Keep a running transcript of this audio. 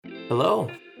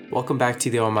Hello, welcome back to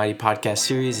the Almighty Podcast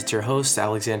series. It's your host,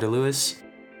 Alexander Lewis.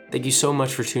 Thank you so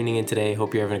much for tuning in today.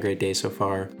 Hope you're having a great day so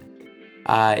far.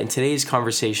 In today's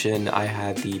conversation, I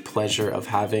had the pleasure of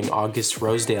having August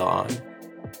Rosedale on.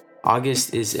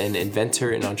 August is an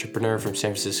inventor and entrepreneur from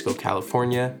San Francisco,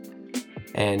 California,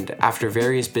 and after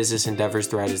various business endeavors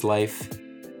throughout his life,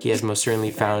 he has most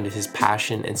certainly found his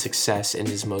passion and success in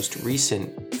his most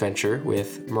recent venture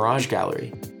with Mirage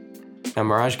Gallery. Now,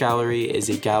 Mirage Gallery is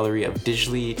a gallery of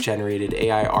digitally generated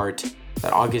AI art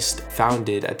that August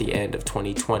founded at the end of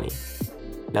 2020.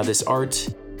 Now, this art,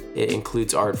 it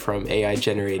includes art from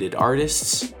AI-generated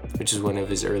artists, which is one of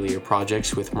his earlier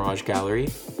projects with Mirage Gallery,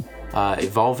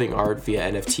 evolving art via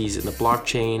NFTs in the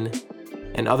blockchain,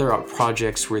 and other art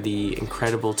projects where the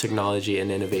incredible technology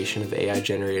and innovation of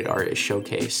AI-generated art is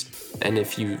showcased. And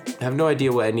if you have no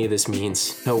idea what any of this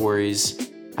means, no worries.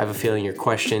 I have a feeling your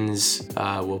questions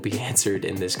will be answered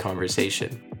in this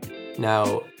conversation.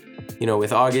 Now,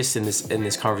 with August in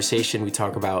this conversation, we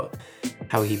talk about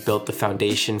how he built the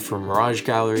foundation for Mirage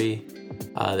Gallery,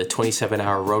 the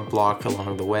 27-hour roadblock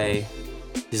along the way,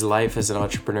 his life as an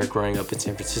entrepreneur growing up in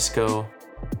San Francisco,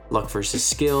 luck versus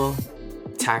skill,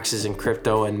 taxes and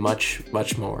crypto, and much,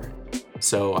 much more.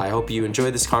 So I hope you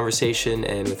enjoy this conversation,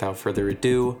 and without further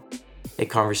ado, a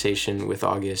conversation with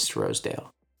August Rosedale.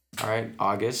 All right,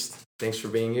 August, thanks for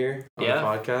being here on the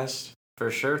podcast.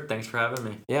 For sure. Thanks for having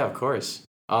me. Yeah, of course.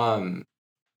 I'm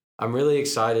really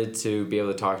excited to be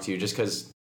able to talk to you just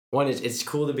because, one, it's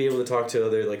cool to be able to talk to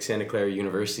other Santa Clara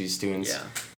University students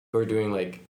who are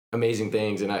doing amazing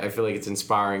things, and I feel like it's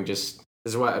inspiring. This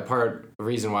is why the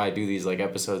reason why I do these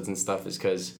episodes and stuff is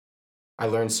because I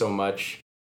learn so much,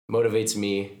 motivates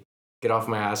me, get off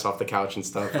my ass off the couch and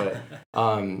stuff. But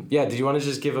did you want to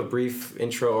just give a brief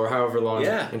intro or however long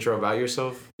intro about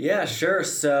yourself? Yeah, sure.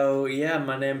 So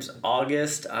my name's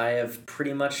August. I have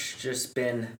pretty much just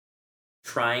been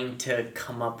trying to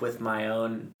come up with my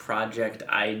own project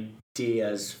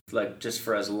ideas just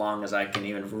for as long as I can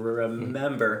even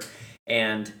remember.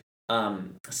 And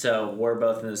so we're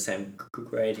both in the same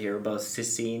grade here. We're both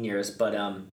seniors, but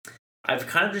I've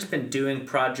kind of just been doing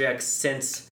projects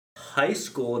since high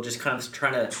school, just kind of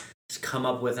trying to just come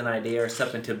up with an idea or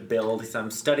something to build. So I'm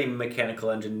studying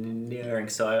mechanical engineering,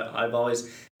 so I've always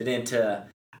been into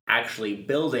actually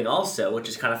building also, which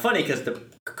is kind of funny because the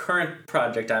current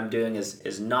project I'm doing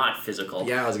is not physical.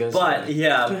 Yeah, I was gonna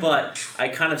say. But I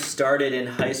kind of started in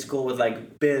high school with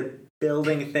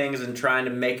building things and trying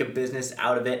to make a business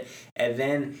out of it, and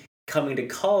then coming to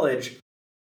college,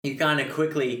 you kind of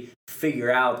quickly figure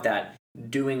out that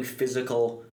doing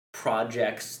physical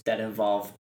projects that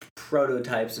involve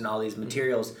prototypes and all these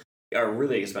materials are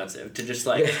really expensive to just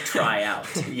try out,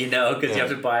 because you have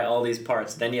to buy all these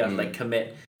parts, then you have to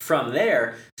commit from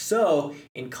there. So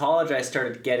in college I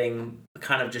started getting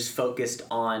kind of just focused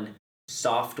on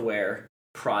software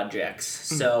projects.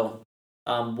 So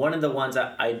one of the ones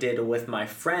I did with my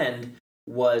friend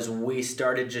was we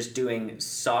started just doing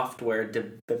software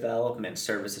development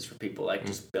services for people,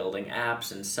 just building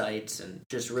apps and sites and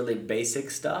just really basic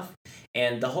stuff.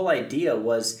 And the whole idea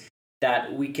was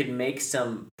that we could make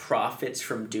some profits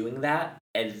from doing that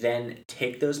and then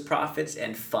take those profits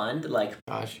and fund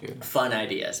fun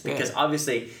ideas. Because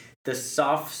obviously the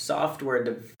software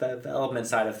development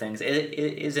side of things, it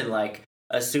isn't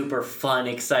a super fun,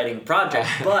 exciting project,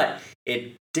 but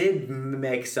it did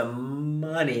make some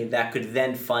money that could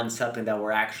then fund something that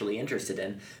we're actually interested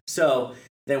in. So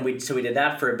we did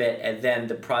that for a bit, and then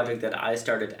the project that I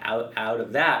started out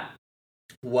of that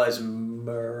was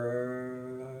Mirage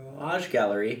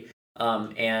Gallery,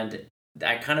 and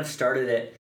I kind of started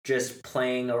it just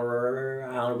playing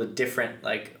around with different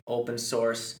open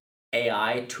source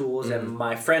AI tools, and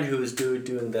my friend who was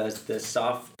doing the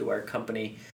software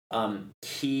company,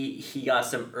 he got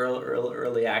some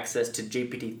early access to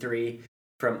GPT-3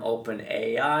 from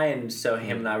OpenAI, and so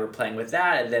him and I were playing with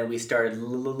that, and then we started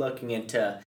looking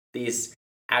into these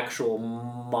actual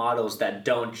models that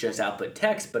don't just output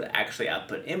text but actually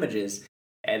output images,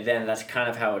 and then that's kind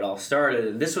of how it all started.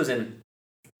 And this was in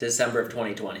December of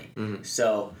 2020,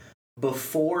 so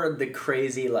before the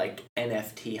crazy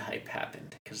NFT hype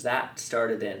happened, because that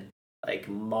started in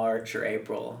March or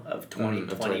April of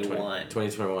 2021.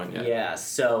 2021, yeah. Yeah,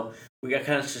 so we got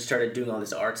kind of just started doing all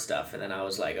this art stuff, and then I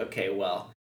was like, okay,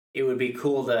 well, it would be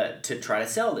cool to try to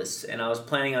sell this. And I was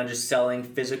planning on just selling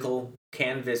physical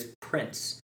canvas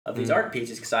prints of these art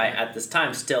pieces, because I, at this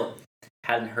time, still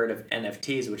hadn't heard of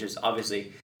NFTs, which is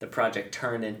obviously the project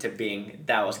turned into being,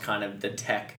 that was kind of the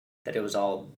tech that it was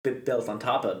all built on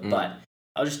top of. But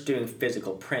I was just doing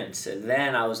physical prints, and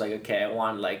then I was like, okay, I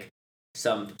want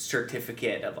some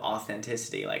certificate of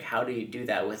authenticity. Like, how do you do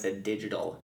that with a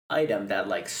digital item that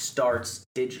like starts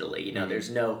digitally? You know, there's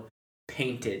no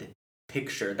painted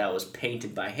picture that was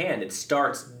painted by hand. It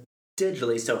starts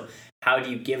digitally. So how do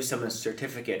you give someone a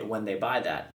certificate when they buy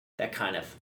that kind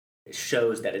of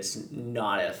shows that it's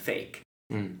not a fake?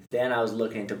 Then I was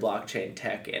looking into blockchain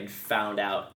tech and found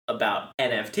out about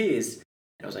NFTs,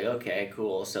 and I was like, okay,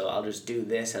 cool. So I'll just do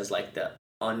this as like the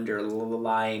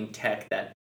underlying tech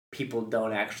that people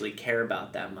don't actually care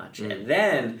about that much. And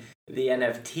then the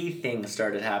NFT thing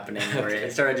started happening where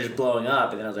it started just blowing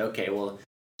up, and then I was like, okay, well,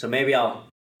 so maybe I'll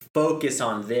focus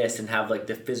on this and have like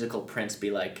the physical prints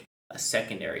be like a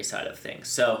secondary side of things.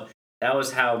 So that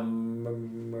was how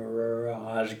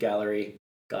Mirage Gallery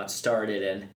got started,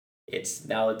 and it's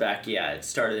now back. Yeah, it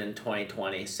started in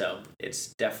 2020, so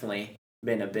it's definitely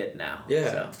been a bit now.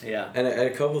 Yeah. So, yeah. And a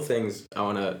couple things I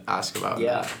want to ask about.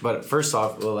 Yeah. That. But first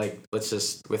off, well, like, let's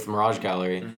just, with Mirage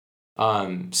Gallery,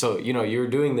 so, you know, you were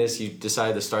doing this, you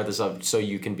decided to start this up so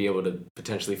you can be able to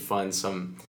potentially fund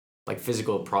some, like,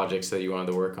 physical projects that you wanted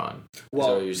to work on.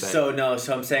 Well,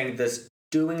 so I'm saying this,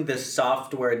 doing the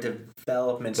software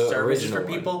development services for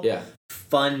people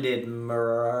funded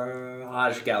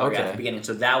Mirage Gallery at the beginning.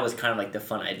 So that was kind of like the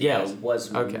fun idea.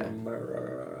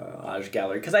 Mirage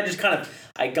Gallery. Because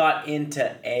I got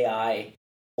into AI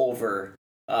over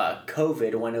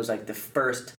COVID when it was like the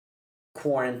first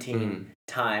quarantine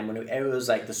time, when it was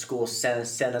like the school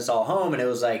sent us all home, and it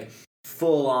was like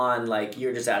full on, like,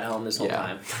 you're just at home this whole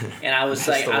time. And I was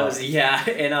like,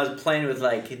 and I was playing with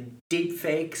like deep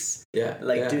fakes,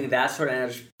 doing that sort of, and I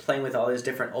was playing with all these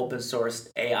different open source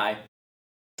AI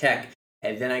tech.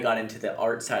 And then I got into the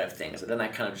art side of things, and then I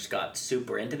kind of just got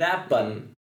super into that. But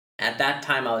at that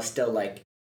time I was still like,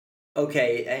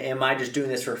 okay, am I just doing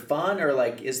this for fun, or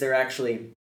like, is there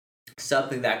actually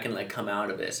something that can like come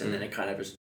out of this? And then it kind of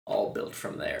just all built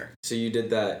from there. So you did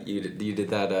that, you did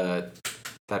that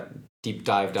deep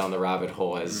dive down the rabbit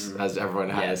hole as everyone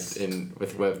has in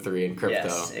with Web3 and crypto.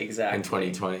 Yes, exactly. In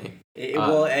 2020.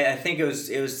 Well, I think it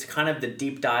was kind of the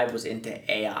deep dive was into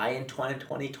AI in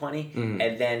 2020,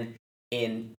 and then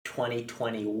in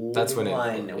 2021 that's when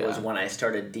was when I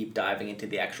started deep diving into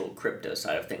the actual crypto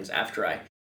side of things after I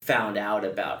found out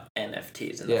about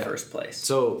NFTs in the first place.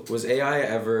 So was AI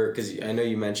ever, because I know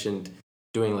you mentioned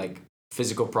doing like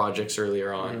physical projects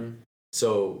earlier on.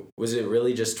 So was it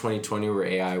really just 2020 where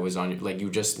AI was on, like, you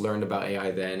just learned about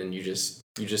AI then and you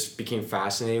just became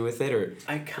fascinated with it? Or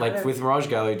with Mirage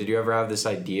Gallery, did you ever have this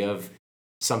idea of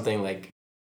something like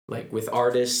with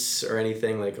artists or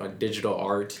anything, like on digital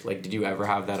art? Like, did you ever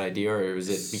have that idea, or was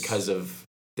it because of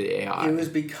the AI? It was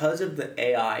because of the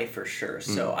AI for sure.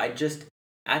 So I just,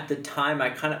 at the time,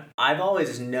 I've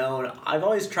always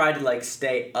tried to like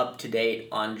stay up to date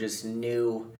on just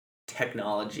new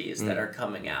technologies that are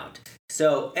coming out.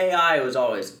 So AI was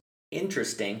always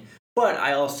interesting, but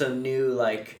I also knew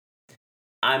like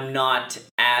I'm not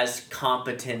as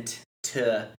competent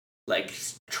to like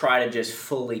try to just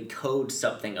fully code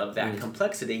something of that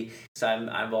complexity. So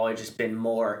I've always just been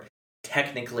more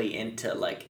technically into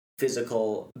like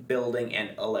physical building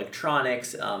and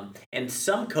electronics, and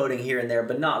some coding here and there,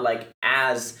 but not like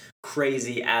as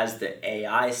crazy as the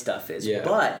AI stuff is.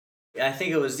 But I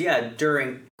think it was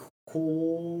during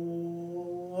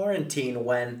quarantine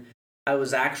when I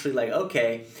was actually like,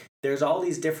 okay, there's all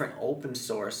these different open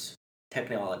source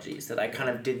technologies that I kind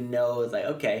of didn't know. Like,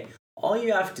 okay, all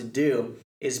you have to do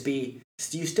is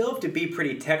you still have to be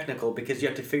pretty technical, because you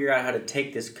have to figure out how to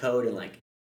take this code and like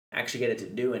actually get it to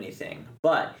do anything.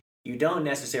 But you don't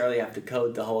necessarily have to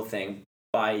code the whole thing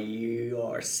by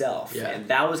yourself. And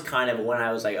that was kind of when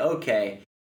I was like, okay,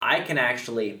 I can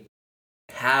actually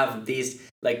have these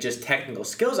like just technical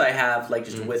skills I have, like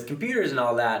just with computers and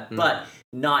all that, but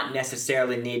not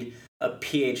necessarily need a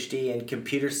PhD in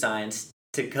computer science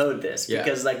to code this,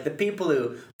 because like the people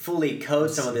who fully code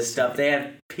some of this stuff, they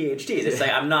have PhDs. It's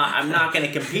like I'm not going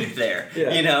to compete there,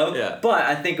 you know. But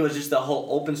I think it was just the whole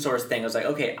open source thing. I was like,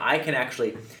 okay, I can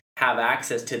actually have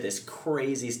access to this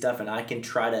crazy stuff, and I can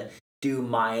try to do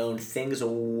my own things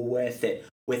with it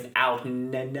without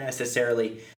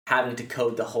necessarily having to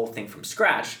code the whole thing from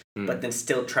scratch, but then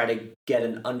still try to get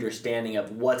an understanding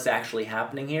of what's actually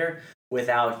happening here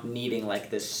without needing like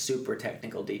the super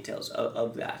technical details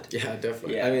of that. Yeah,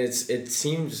 definitely. I mean, it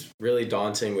seems really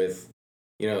daunting with,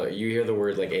 you know, you hear the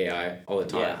word like AI all the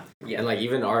time. And like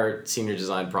even our senior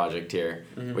design project here,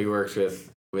 we worked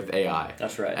with AI.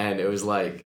 That's right. And it was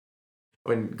like,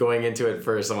 when going into it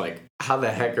first, I'm like, how the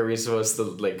heck are we supposed to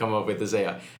like come up with this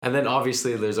AI? And then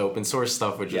obviously there's open source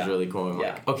stuff, which is really cool. I'm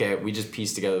like, okay, we just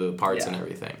piece together the parts and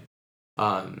everything.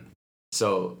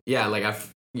 So yeah, like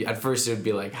at first it would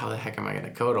be like, how the heck am I going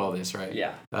to code all this, right?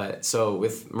 Yeah. So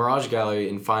with Mirage Gallery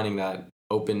and finding that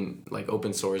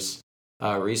open source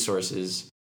resources,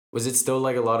 was it still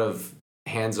like a lot of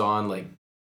hands-on, like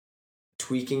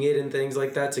tweaking it and things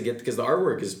like that to get, because the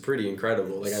artwork is pretty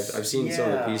incredible. Like I've seen some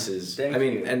of the pieces. Thank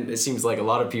you. And it seems like a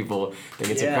lot of people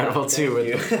think it's incredible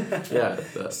too.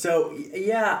 So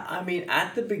yeah, I mean,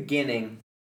 at the beginning,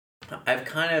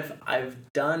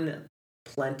 I've done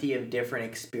plenty of different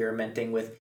experimenting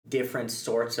with different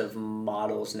sorts of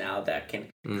models now that can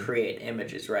create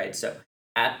images, right? So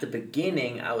at the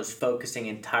beginning, I was focusing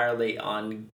entirely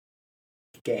on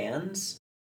GANs.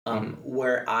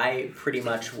 Where I pretty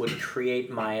much would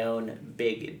create my own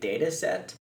big data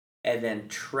set and then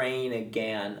train a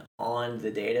GAN on the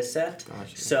data set.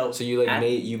 Gotcha. So you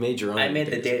made your own. I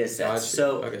made the data set. Gotcha.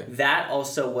 So okay. That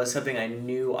also was something I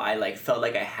knew I like felt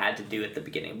like I had to do at the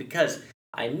beginning, because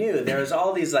I knew there was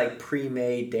all these like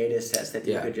pre-made data sets that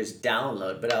you could just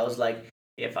download, but I was like,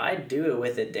 if I do it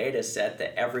with a data set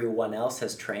that everyone else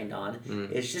has trained on,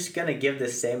 it's just going to give the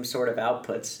same sort of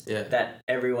outputs that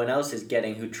everyone else is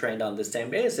getting who trained on the same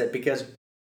data set. Because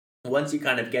once you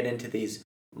kind of get into these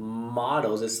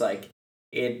models, it's like,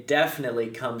 it definitely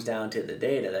comes down to the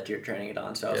data that you're training it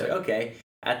on. So I was like, okay,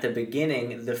 at the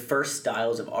beginning, the first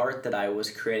styles of art that I was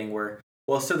creating were,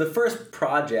 so the first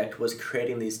project was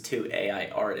creating these two AI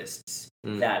artists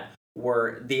that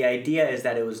were, the idea is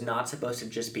that it was not supposed to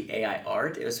just be AI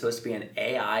art. It was supposed to be an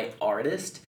AI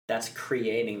artist that's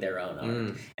creating their own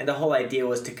art. And the whole idea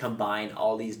was to combine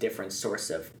all these different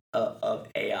sources of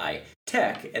AI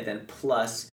tech and then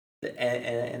plus the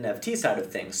NFT side of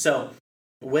things. So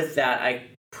with that, I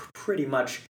pretty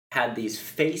much had these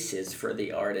faces for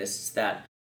the artists that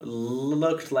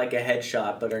looked like a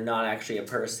headshot but are not actually a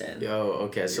person.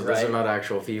 Okay. So those are not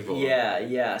actual people.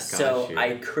 Yeah. So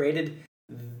I created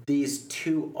these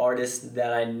two artists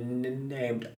that I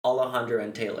named Alejandro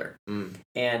and Taylor.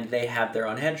 And they have their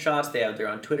own headshots, they have their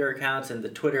own Twitter accounts, and the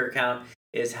Twitter account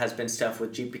has been stuff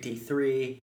with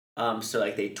GPT-3. So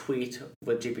like they tweet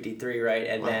with GPT-3, right?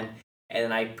 And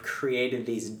then I created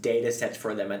these data sets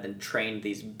for them and then trained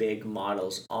these big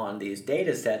models on these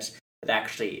data sets that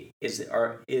actually is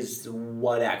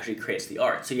what actually creates the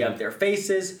art. So you have their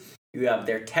faces, you have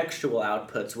their textual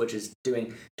outputs, which is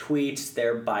doing tweets,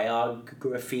 their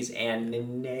biographies, and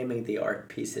naming the art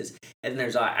pieces. And then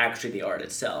there's actually the art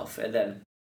itself. And then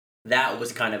that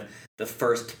was kind of the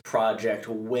first project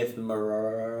with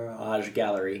Mirage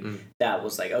Gallery that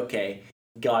was like, okay,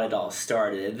 got it all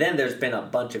started. And then there's been a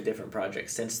bunch of different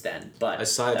projects since then. But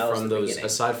aside from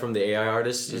the AI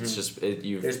artists, it's just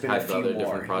you've there's been had a few other more.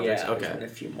 different projects. Yeah, there's been a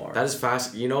few more. That is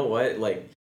fast. You know what? Like,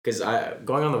 because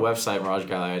going on the website Mirage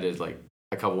Gallery I did like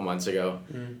a couple months ago,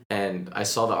 and I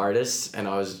saw the artists, and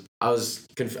I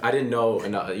didn't know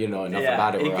enough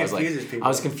about it. Where I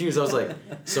was confused. I was like,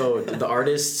 so the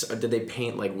artists, did they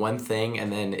paint like one thing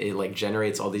and then it like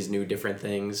generates all these new different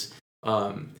things?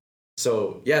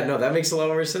 So yeah, no, that makes a lot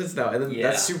more sense now, and then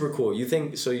that's super cool. Do you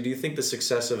think the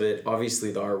success of it?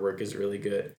 Obviously, the artwork is really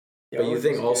good, but you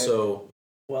think also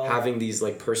having these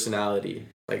like personality,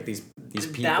 like these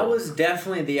people. That was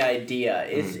definitely the idea.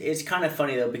 It's kind of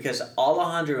funny though, because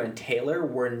Alejandro and Taylor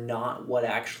were not what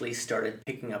actually started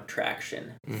picking up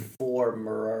traction for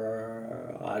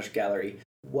Mirage Gallery.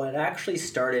 What actually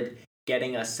started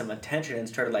getting us some attention and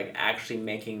started like actually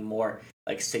making more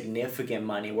like significant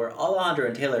money, where Alejandro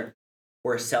and Taylor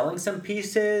were selling some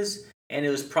pieces, and it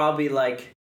was probably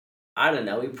like, I don't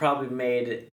know, we probably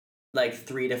made like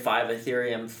 3 to 5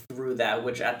 Ethereum through that,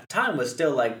 which at the time was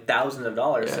still like thousands of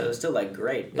dollars, so it was still like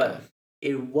great, but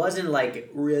it wasn't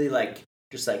like really like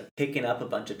just like picking up a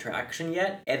bunch of traction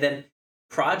yet. And then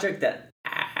project that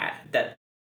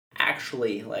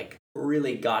actually like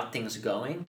really got things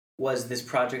going was this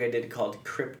project I did called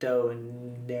Crypto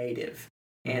Native.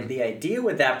 And the idea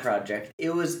with that project,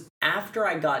 it was after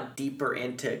I got deeper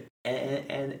into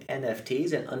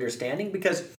NFTs and understanding,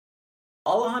 because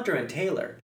Alejandro and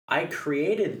Taylor, I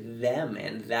created them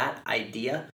and that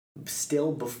idea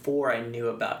still before I knew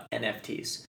about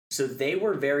NFTs. So they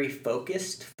were very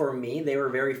focused, for me, they were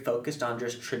very focused on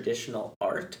just traditional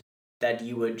art that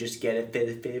you would just get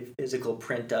a physical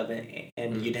print of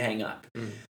and you'd hang up.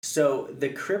 So the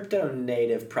Crypto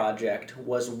Native project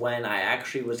was when I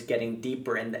actually was getting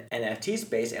deeper in the NFT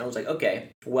space and was like, okay,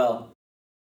 well,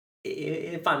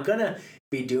 if I'm going to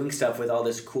be doing stuff with all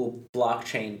this cool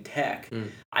blockchain tech,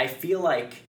 I feel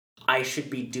like I should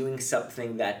be doing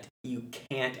something that you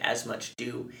can't as much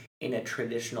do in a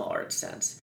traditional art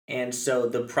sense. And so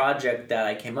the project that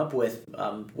I came up with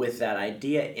that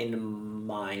idea in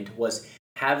mind was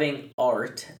having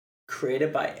art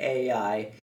created by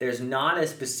AI there's not a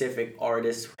specific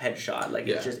artist headshot. Like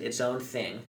it's just its own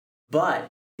thing. But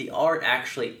the art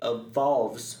actually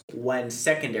evolves when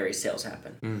secondary sales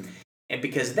happen. And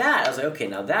because of that, I was like, okay,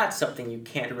 now that's something you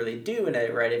can't really do in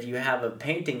it, right? If you have a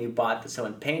painting you bought that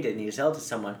someone painted and you sell it to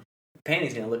someone, the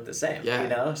painting's going to look the same, you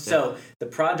know? So the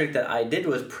project that I did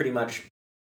was pretty much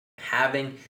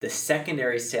having the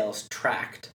secondary sales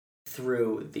tracked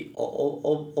through the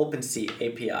OpenSea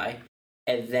API.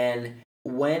 And then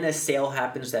when a sale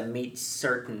happens that meets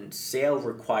certain sale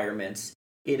requirements,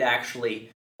 it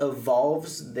actually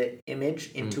evolves the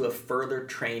image into a further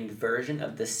trained version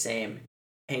of the same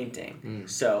painting.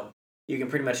 So you can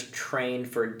pretty much train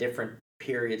for different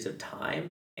periods of time.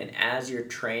 And as you're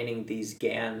training these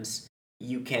GANs,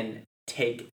 you can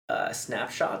take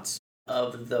snapshots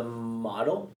of the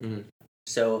model.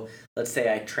 So let's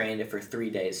say I trained it for 3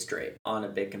 days straight on a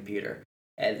big computer.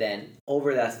 And then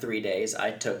over that 3 days,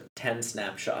 I took 10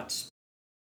 snapshots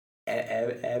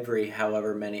every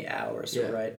however many hours,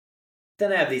 right?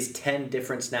 Then I have these 10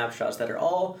 different snapshots that are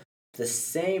all the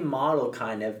same model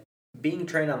kind of being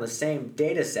trained on the same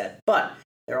data set, but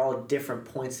they're all different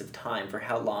points of time for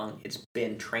how long it's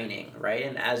been training, right?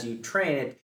 And as you train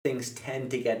it, things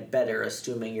tend to get better,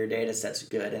 assuming your data set's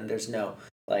good and there's no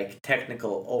like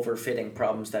technical overfitting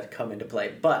problems that come into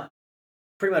play. But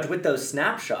pretty much with those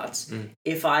snapshots,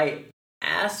 if I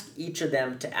ask each of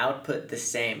them to output the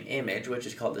same image, which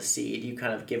is called a seed, you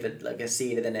kind of give it like a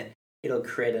seed and then it'll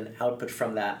create an output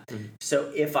from that.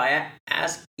 So if I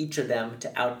ask each of them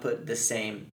to output the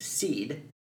same seed,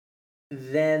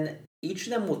 then each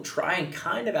of them will try and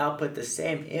kind of output the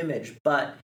same image,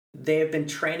 but they have been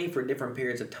training for different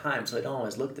periods of time, so they don't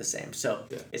always look the same. So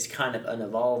it's kind of an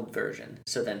evolved version.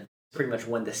 So then pretty much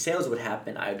when the sales would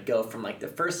happen, I would go from like the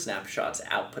first snapshot's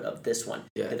output of this one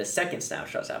to the second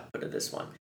snapshot's output of this one,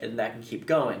 and that can keep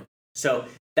going. So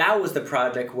that was the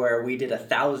project where we did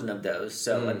 1,000 of those.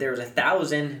 So there was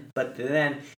 1,000, but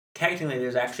then technically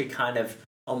there's actually kind of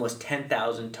almost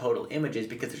 10,000 total images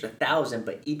because there's 1,000,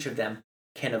 but each of them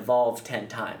can evolve 10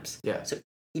 times. So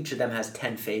each of them has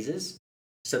 10 phases.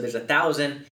 So there's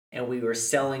 1,000, and we were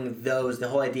selling those. The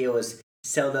whole idea was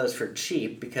sell those for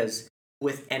cheap because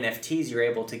with NFTs, you're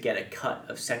able to get a cut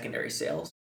of secondary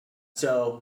sales.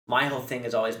 So my whole thing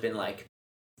has always been like,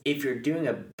 if you're doing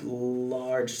a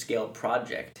large-scale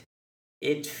project,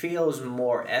 it feels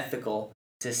more ethical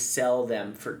to sell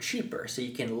them for cheaper. So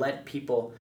you can let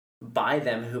people buy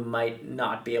them who might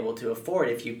not be able to afford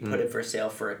if you put it for sale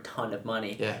for a ton of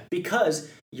money.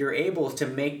 Because you're able to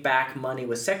make back money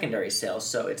with secondary sales.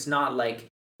 So it's not like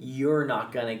you're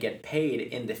not going to get paid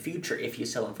in the future if you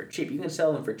sell them for cheap. You can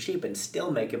sell them for cheap and still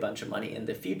make a bunch of money in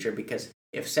the future because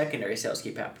if secondary sales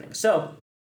keep happening. So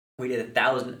we did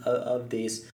 1,000 of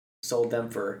these, sold them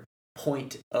for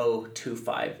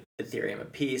 0.025 Ethereum a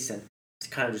piece, and it's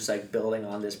kind of just like building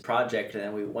on this project. And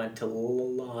then we went to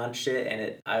launch it,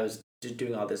 and I was just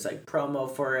doing all this like promo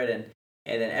for it, and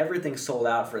then everything sold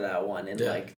out for that one in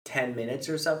like 10 minutes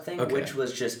or something, which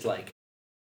was just like,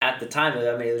 at the time,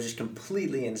 I mean, it was just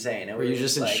completely insane. And were you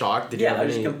just in shock? Did you have I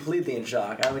was completely in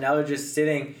shock. I mean, I was just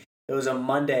sitting. It was a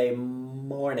Monday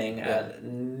morning at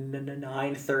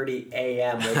 9:30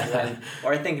 a.m. was when,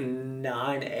 or I think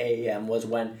 9 a.m. was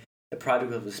when the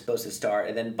project was supposed to start,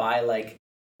 and then by like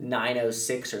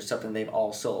 9:06 or something, they've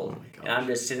all sold. And I'm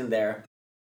just sitting there,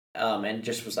 and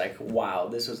just was like, wow,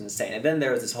 this was insane. And then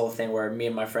there was this whole thing where me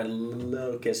and my friend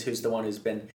Lucas, who's the one who's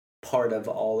been part of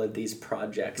all of these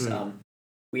projects,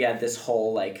 we had this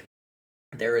whole like,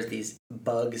 there was these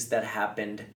bugs that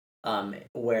happened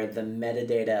where the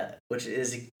metadata, which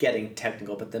is getting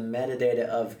technical, but the metadata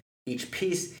of each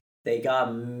piece, they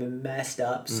got messed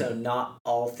up, so not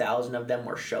all 1,000 of them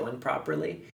were showing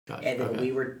properly. And then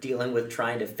we were dealing with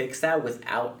trying to fix that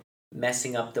without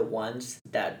messing up the ones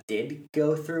that did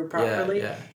go through properly.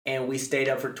 And we stayed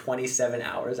up for 27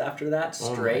 hours after that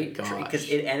straight, because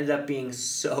it ended up being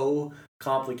so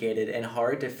complicated and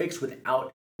hard to fix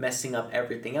without messing up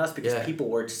everything else, because people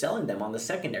were selling them on the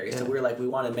secondary. So we were like, we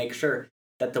want to make sure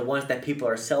that the ones that people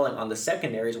are selling on the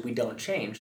secondaries, we don't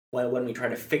change when we try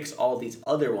to fix all these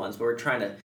other ones, but we're trying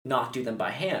to not do them by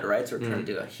hand, right? So we're trying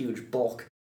to do a huge bulk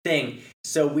thing.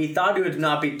 So we thought it would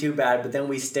not be too bad, but then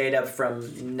we stayed up from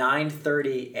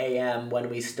 9:30 a.m. when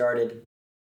we started.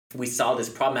 We saw this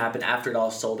problem happen after it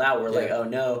all sold out. We're like, oh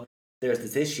no, there's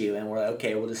this issue, and we're like,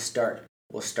 okay, we'll start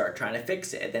trying to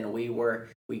fix it. And then we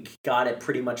got it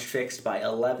pretty much fixed by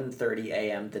 11:30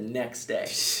 a.m. the next day.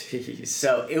 Jeez.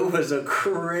 So it was a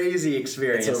crazy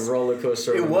experience. It's a roller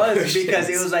coaster. It was, because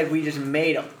it was like we just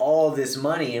made all this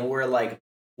money, and we're like,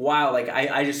 wow, like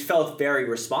I just felt very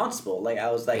responsible. Like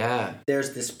I was like, Yeah.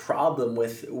 there's this problem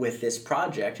with this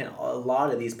project, and a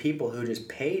lot of these people who just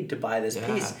paid to buy this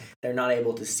piece, they're not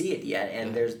able to see it yet.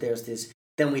 And there's this.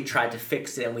 Then we tried to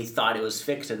fix it, and we thought it was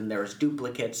fixed, and there was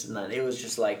duplicates, and then it was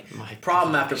just like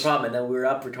problem after problem. And then we were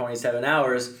up for 27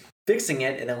 hours fixing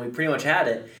it, and then we pretty much had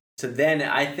it. So then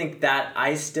I think that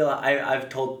I've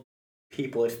told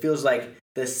people it feels like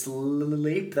the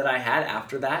sleep that I had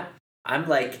after that. I'm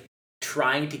like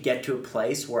trying to get to a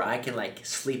place where I can like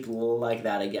sleep like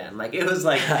that again. Like it was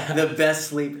like the best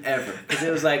sleep ever, because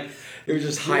it was like it was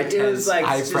just high tense, it was like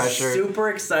high pressure, super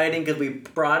exciting because we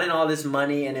brought in all this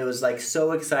money, and it was like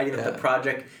so exciting that the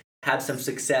project had some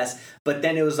success. But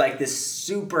then it was like this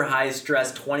super high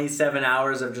stress 27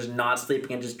 hours of just not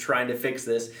sleeping and just trying to fix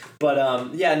this. But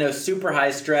super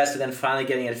high stress, and then finally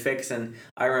getting it fixed. And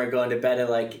I remember going to bed at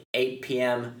like 8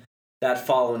 p.m. that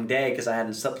following day because I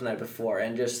hadn't slept the night before,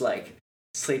 and just like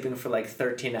sleeping for like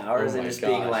 13 hours and just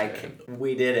being like, man,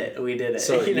 we did it.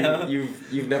 So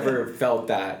you've never felt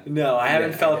that? No, I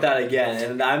haven't felt that again,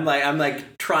 and I'm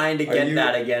like trying to get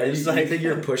that again. It's like, you think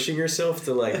you're pushing yourself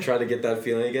to like try to get that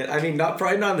feeling again? I mean,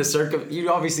 probably not in the you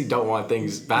obviously don't want bad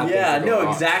things to go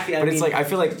wrong. Exactly. But it's like I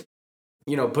feel like,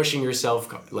 pushing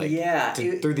yourself like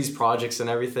through these projects and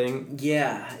everything.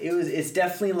 Yeah, it's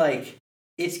definitely like,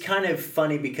 it's kind of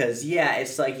funny because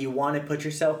it's like you want to put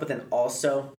yourself, but then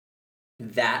also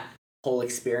that whole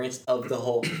experience of the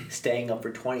whole staying up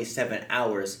for 27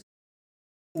 hours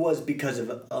was because of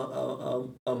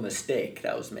a mistake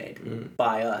that was made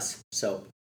by us. So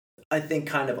I think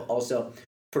kind of also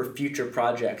for future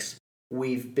projects,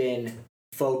 we've been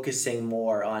focusing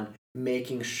more on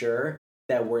making sure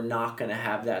that we're not going to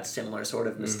have that similar sort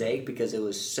of mistake, because it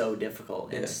was so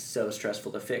difficult and so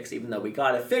stressful to fix, even though we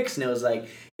got it fixed. And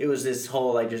it was this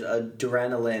whole like just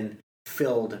adrenaline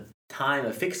filled time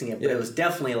of fixing it. But it was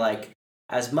definitely like,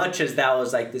 as much as that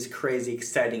was like this crazy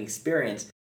exciting experience,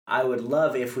 I would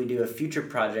love if we do a future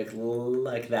project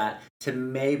like that to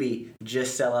maybe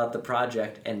just sell out the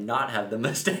project and not have the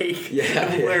mistake.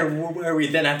 Where we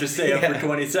then have to stay up for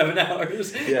 27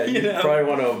 hours. Yeah, you probably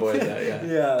want to avoid that.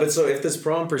 Yeah. But so if this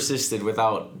problem persisted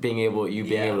without being able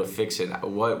to fix it,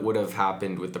 what would have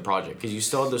happened with the project? Because you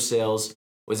still had those sales.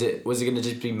 Was it going to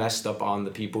just be messed up on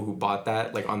the people who bought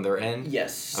that, like on their end?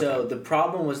 Yes. So the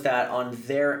problem was that on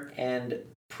their end,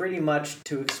 pretty much,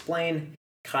 to explain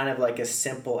kind of like a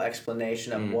simple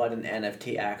explanation of what an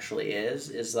NFT actually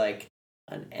is like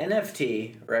an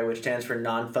NFT, right, which stands for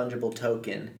non-fungible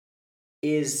token,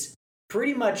 is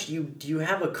pretty much you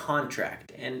have a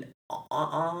contract. And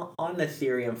on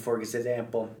Ethereum, for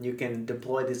example, you can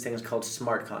deploy these things called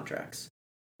smart contracts.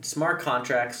 Smart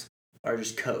contracts are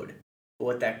just code. But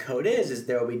what that code is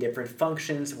there will be different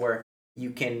functions where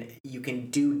you can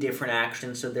do different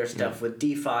actions. So there's stuff with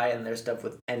DeFi and there's stuff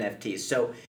with NFTs.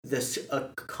 So a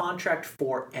contract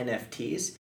for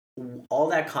NFTs, all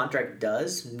that contract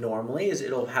does normally is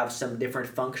it'll have some different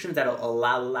functions that'll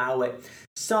allow it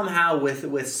somehow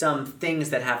with some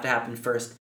things that have to happen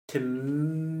first to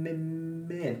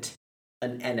mint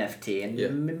an NFT.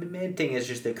 And minting is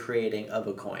just the creating of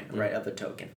a coin, right, of a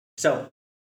token. So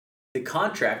the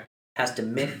contract has to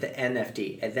mint the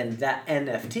NFT, and then that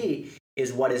NFT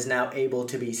is what is now able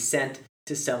to be sent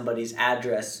to somebody's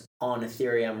address on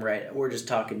Ethereum, right? We're just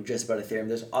talking just about Ethereum.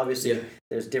 There's obviously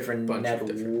there's different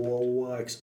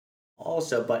networks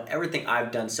also, but everything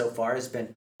I've done so far has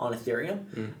been on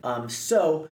Ethereum.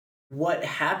 So what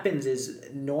happens is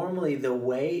normally the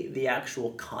way the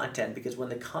actual content, because when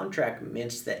the contract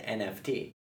mints the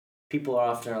NFT, people are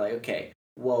often like, okay,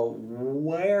 well,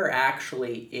 where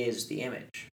actually is the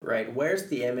image, right? Where's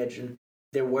the image, and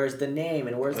where's the name,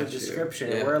 and where's the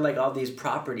description, and where are like all these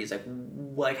properties?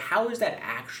 Like how is that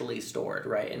actually stored,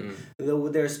 right? And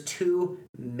there's two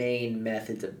main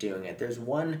methods of doing it. There's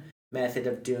one method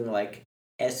of doing like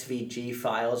SVG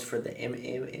files for the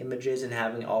images and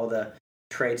having all the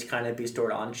traits kind of be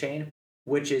stored on chain,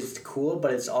 which is cool,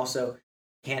 but it's also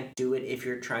can't do it if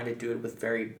you're trying to do it with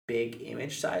very big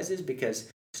image sizes, because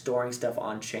storing stuff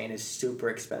on chain is super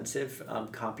expensive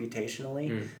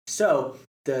computationally. So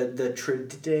the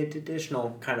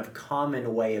traditional kind of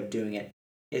common way of doing it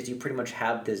is you pretty much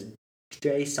have this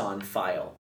JSON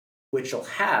file, which will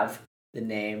have the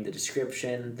name, the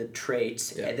description, the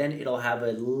traits, and then it'll have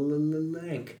a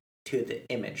link to the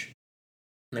image.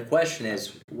 And the question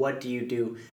is, what do you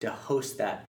do to host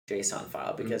that JSON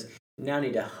file? Because you now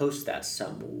need to host that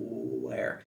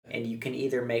somewhere. And you can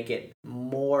either make it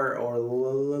more or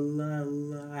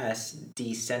less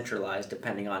decentralized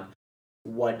depending on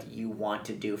what you want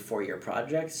to do for your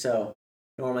project. So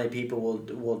normally people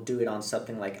will do it on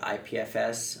something like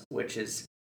IPFS, which is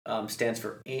stands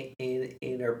for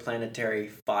interplanetary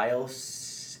file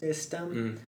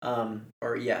system.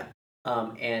 Or yeah,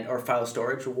 and or file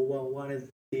storage. One is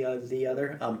the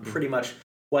other. Pretty much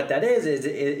what that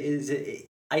is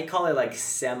I call it like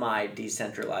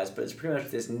semi-decentralized, but it's pretty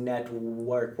much this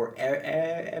network where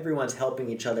everyone's helping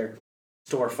each other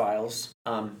store files.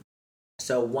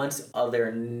 So once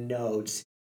other nodes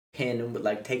can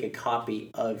like take a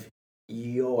copy of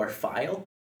your file,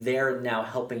 they're now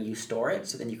helping you store it,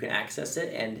 so then you can access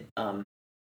it,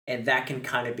 and that can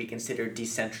kind of be considered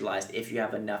decentralized if you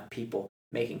have enough people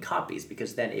making copies,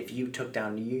 because then if you took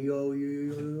down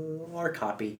your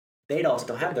copy, they'd all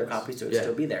still have their copy, so it'd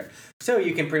still be there. So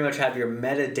you can pretty much have your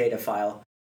metadata file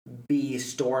be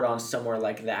stored on somewhere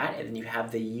like that, and then you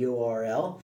have the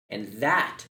URL, and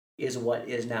that is what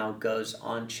is now goes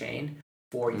on chain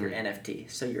for your NFT.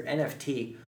 So your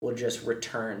NFT will just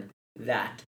return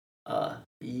that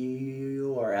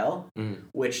URL,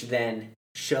 which then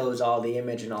shows all the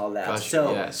image and all that.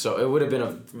 Gotcha. So it would have been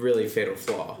a really fatal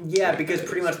flaw. Yeah, because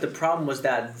pretty much the problem was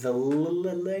that the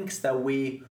links that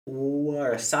we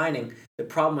were assigning, the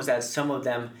problem was that some of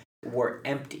them were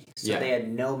empty, so they had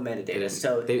no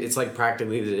metadata. It's like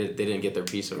practically they didn't get their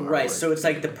piece of artwork. Right. So it's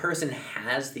like the person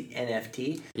has the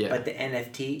NFT, but the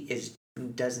NFT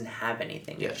doesn't have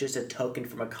anything. It's just a token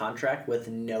from a contract with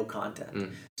no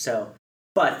content. So,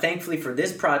 but thankfully for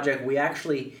this project, we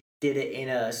actually did it in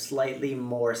a slightly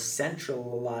more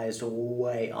centralized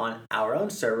way on our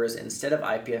own servers instead of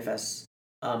IPFS.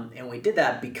 And we did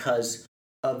that because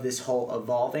of this whole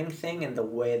evolving thing and the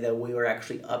way that we were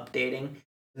actually updating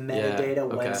metadata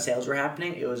when sales were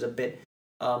happening. It was a bit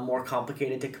more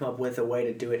complicated to come up with a way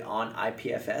to do it on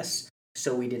IPFS.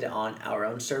 So we did it on our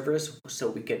own servers so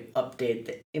we could update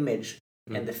the image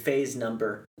and the phase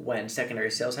number when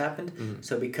secondary sales happened.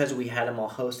 So because we had them all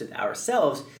hosted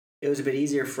ourselves, it was a bit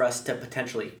easier for us to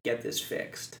potentially get this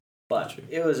fixed. But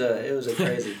it was a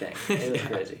crazy thing. It was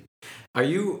crazy.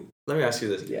 Let me ask you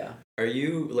this. Yeah. Are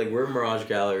you, like, where Mirage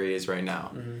Gallery is right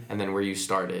now, and then where you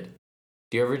started,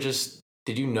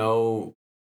 did you know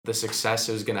the success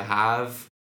it was going to have?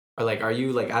 Or, like, are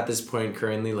you, like, at this point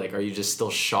currently, like, are you just still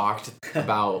shocked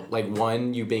about, like,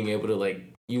 one, you being able to,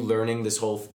 like, you learning this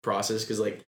whole process? Because,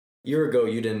 like, a year ago,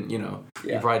 you didn't, you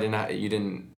probably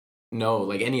didn't know,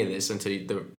 like, any of this until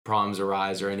the problems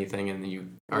arise or anything, and then you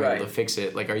are able to fix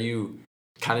it. Like, are you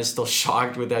kind of still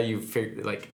shocked with how you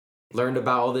learned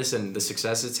about all this and the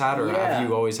success it's had, or have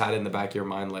you always had it in the back of your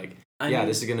mind, like,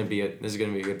 this is gonna be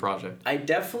a good project?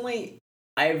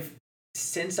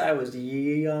 Since I was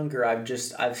younger,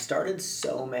 I've started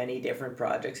so many different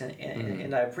projects,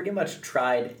 and I've pretty much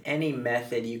tried any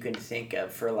method you can think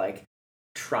of for, like,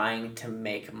 trying to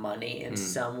make money in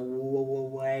some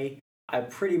way. I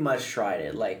pretty much tried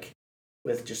it, like,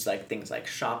 with just, like, things like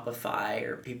Shopify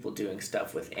or people doing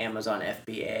stuff with Amazon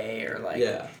FBA or, like,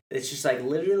 it's just, like,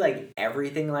 literally, like,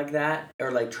 everything like that,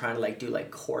 or, like, trying to, like, do, like,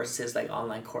 courses, like,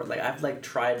 online course. Like, I've, like,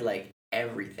 tried, like,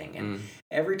 everything. And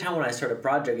every time when I start a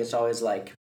project, it's always,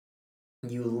 like,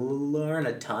 you learn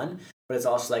a ton, but it's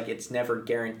also, like, it's never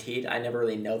guaranteed. I never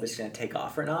really know if it's going to take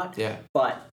off or not. Yeah.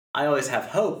 But I always have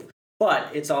hope.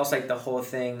 But it's also, like, the whole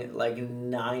thing, like,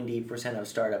 90% of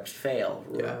startups fail.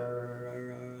 Yeah.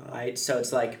 Right? So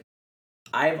it's like,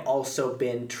 I've also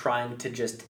been trying to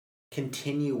just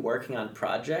continue working on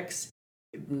projects,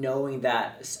 knowing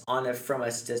that from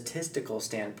a statistical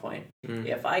standpoint,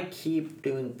 if I keep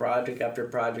doing project after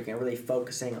project and really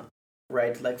focusing,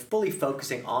 like, fully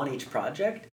focusing on each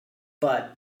project,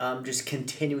 but just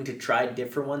continuing to try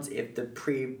different ones if the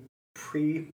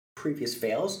previous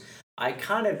fails, I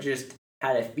kind of just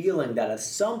had a feeling that at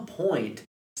some point,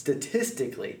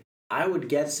 statistically, I would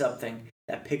get something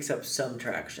that picks up some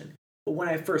traction. But when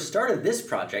I first started this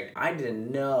project, I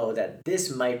didn't know that this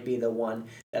might be the one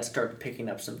that started picking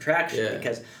up some traction,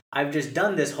 because I've just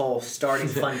done this whole starting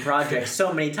fun project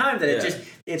so many times that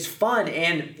it's fun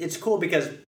and it's cool because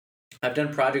I've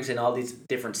done projects in all these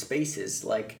different spaces,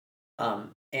 like,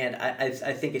 and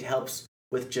I think it helps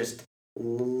with just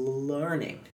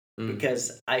learning,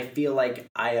 because I feel like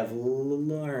I have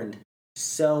learned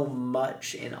so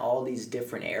much in all these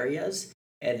different areas.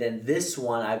 And then this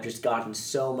one, I've just gotten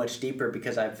so much deeper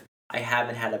because I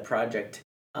haven't had a project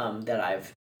that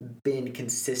I've been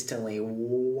consistently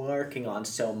working on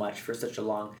so much for such a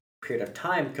long period of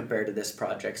time compared to this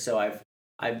project. So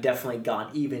I've definitely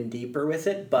gone even deeper with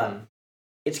it, but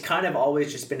it's kind of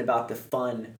always just been about the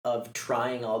fun of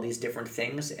trying all these different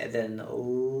things and then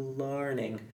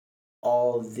learning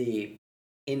all the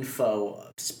info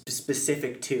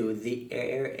specific to the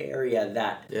area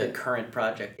that the current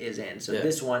project is in. So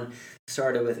this one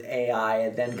started with AI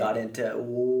and then got into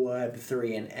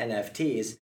Web3 and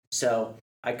NFTs. So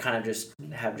I kind of just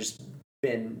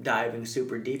been diving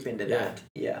super deep into that.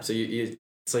 Yeah. So you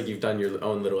it's like you've done your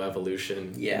own little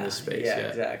evolution in this space. Yeah,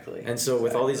 exactly. And so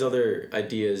with all these other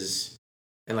ideas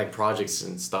and like projects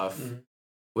and stuff,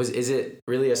 is it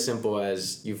really as simple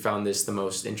as you found this the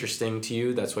most interesting to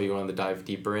you? That's why you wanted to dive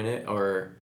deeper in it?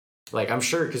 Or like, I'm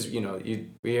sure, because, we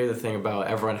hear the thing about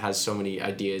everyone has so many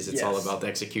ideas. It's all about the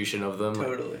execution of them.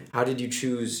 Totally. Like, how did you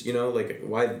choose,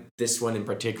 why this one in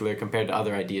particular compared to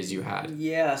other ideas you had?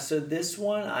 Yeah, so this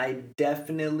one I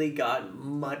definitely got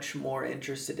much more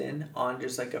interested in on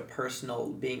just like a personal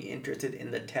being interested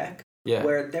in the tech. Yeah.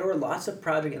 Where there were lots of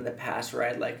projects in the past,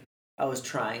 right? Like I was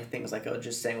trying things like I was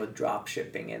just saying with drop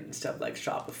shipping and stuff like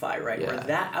Shopify, right? Yeah. Where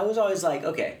that I was always like,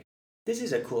 okay, this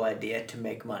is a cool idea to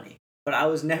make money. But I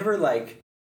was never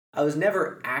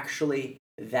actually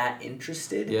that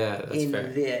interested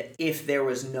if there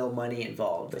was no money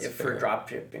involved for drop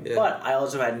shipping. Yeah. But I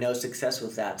also had no success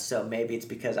with that, so maybe it's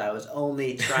because I was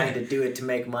only trying to do it to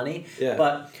make money. Yeah.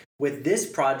 But with this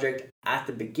project at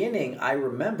the beginning, I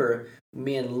remember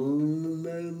me and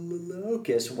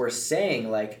Lucas were saying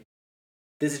like,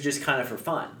 this is just kind of for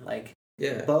fun. Like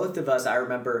both of us, I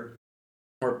remember,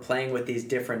 were playing with these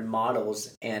different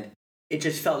models and it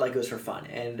just felt like it was for fun.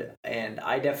 And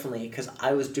I definitely, because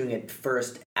I was doing it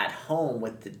first at home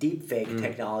with the deepfake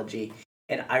technology,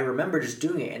 and I remember just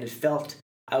doing it, and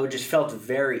I just felt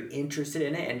very interested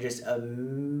in it and just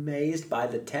amazed by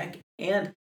the tech,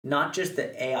 and not just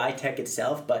the AI tech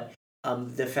itself, but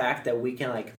the fact that we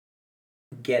can like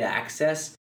get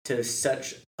access to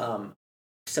such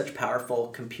powerful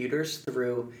computers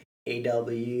through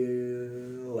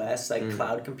AWS, like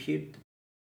cloud compute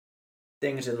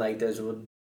things, and like there's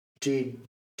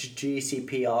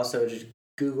GCP also, just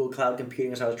Google Cloud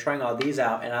Computing. So I was trying all these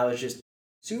out, and I was just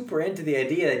super into the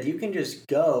idea that you can just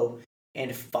go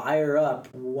and fire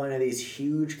up one of these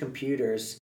huge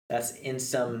computers that's in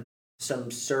some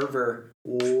server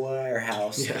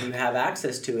warehouse, and you have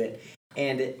access to it,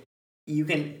 and you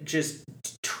can just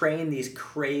train these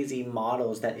crazy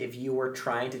models that if you were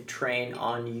trying to train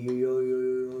on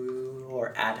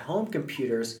your at-home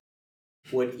computers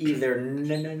would either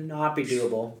not be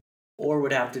doable or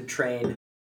would have to train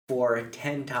for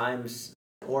 10 times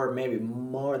or maybe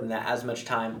more than that, as much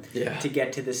time to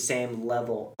get to the same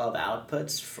level of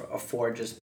outputs for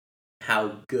just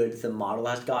how good the model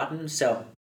has gotten. So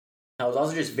I was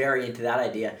also just very into that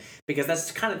idea because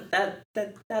that's kind of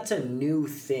that's a new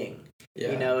thing.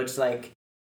 It's like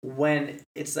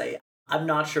I'm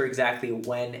not sure exactly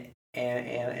when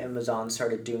Amazon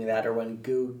started doing that or when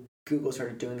Google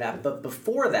started doing that, but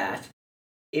before that,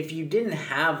 if you didn't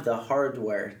have the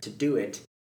hardware to do it,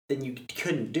 then you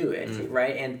couldn't do it,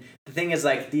 right? And the thing is,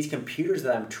 like, these computers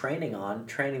that I'm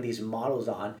training these models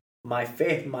on, my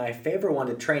favorite one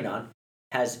to train on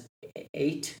has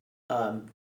 8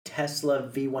 Tesla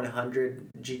V100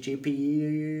 GPUs,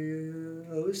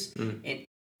 and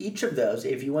each of those,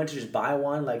 if you went to just buy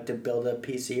one, like to build a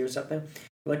PC or something,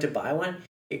 you went to buy one,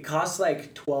 it costs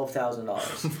like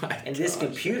 $12,000. And this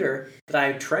computer that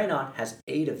I train on has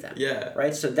 8 of them. Yeah.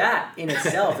 Right? So that in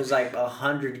itself is like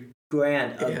 $100,000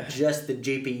 of just the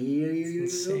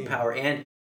GPU power. And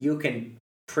you can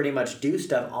pretty much do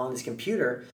stuff on this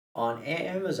computer on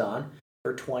Amazon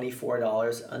for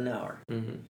 $24 an hour.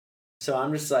 So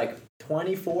I'm just like,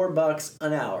 $24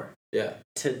 an hour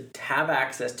to have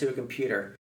access to a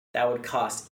computer that would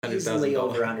cost easily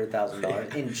over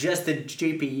 $100,000 in just the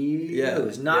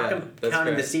GPUs, not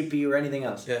counting the CPU or anything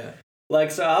else.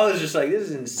 Like, so I was just like, this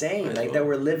is insane. Like, that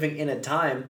we're living in a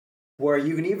time where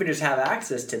you can even just have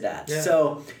access to that.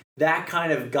 So that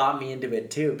kind of got me into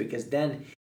it too, because then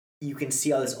you can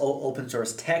see all this open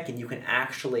source tech and you can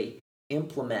actually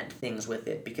implement things with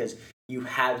it because you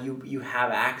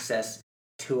have access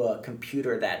to a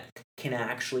computer that can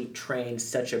actually train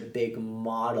such a big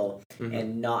model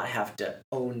and not have to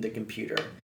own the computer,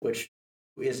 which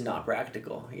is not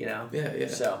practical,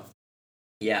 So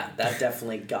that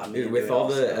definitely got me. With all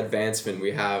the advancement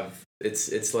we have,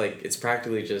 it's like it's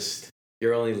practically just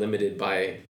you're only limited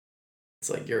by it's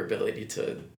like your ability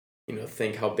to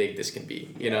think how big this can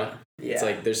be. It's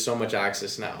like there's so much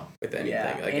access now with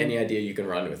anything. Like any idea you can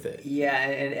run with it.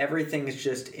 And everything is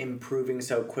just improving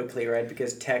so quickly, right?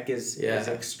 Because tech is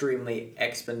extremely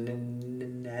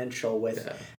exponential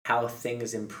with how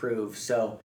things improve.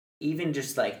 So even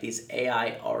just like these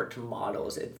AI art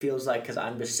models, it feels like, because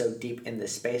I'm just so deep in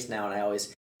this space now and I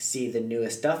always see the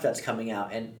newest stuff that's coming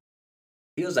out, and it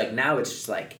feels like now it's just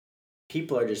like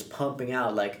people are just pumping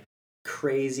out like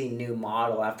crazy new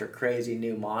model after crazy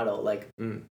new model. Like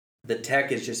the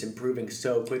tech is just improving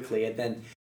so quickly, and then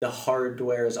the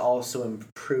hardware is also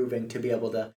improving to be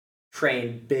able to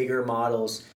train bigger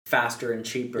models faster and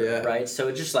cheaper, right? So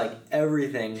it's just like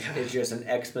everything is just an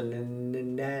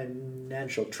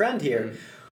exponential trend here,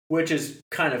 which is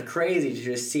kind of crazy to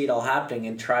just see it all happening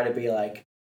and try to be like,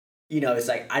 it's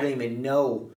like I don't even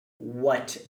know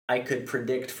what I could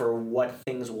predict for what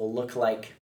things will look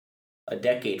like a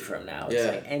decade from now. It's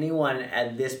like anyone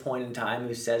at this point in time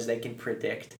who says they can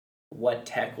predict what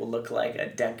tech will look like a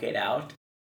decade out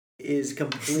is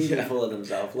completely full of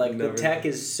themselves. Like the tech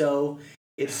is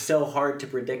it's so hard to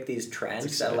predict these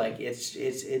trends that like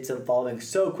it's evolving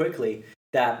so quickly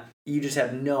that you just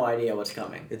have no idea what's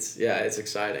coming. It's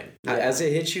exciting. As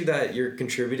it hits you that you're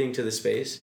contributing to the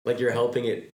space, like you're helping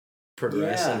it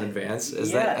progress and advance.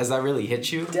 Has that really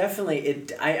hit you? Definitely.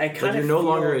 I kind of you're no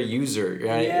longer a user,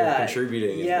 right? You're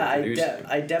contributing. Yeah,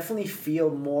 I definitely feel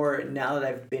more now that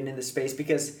I've been in the space,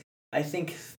 because I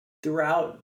think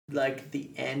throughout like the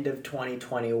end of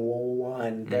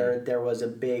 2021, there was a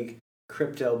big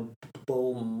crypto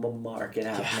bull market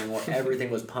happening where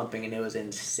everything was pumping and it was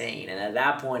insane. And at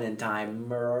that point in time,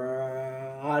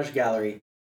 Mirage Gallery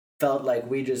felt like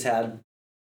we just had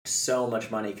so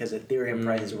much money because Ethereum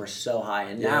prices were so high,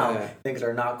 and now things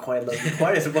are not quite looking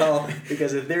quite as well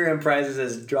because Ethereum prices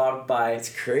has dropped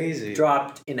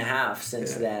in half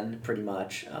since then, pretty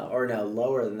much, or no,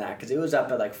 lower than that, because it was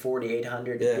up at like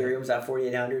 4,800. Ethereum was at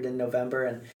 4,800 in November,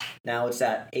 and now it's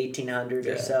at 1,800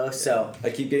 or so. So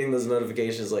I keep getting those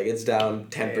notifications like it's down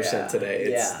 10% today.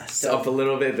 It's up a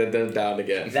little bit, then down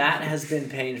again. That has been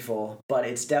painful, but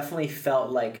it's definitely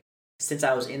felt like, since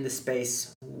I was in the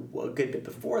space a good bit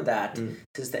before that,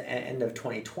 since the end of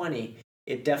 2020,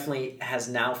 it definitely has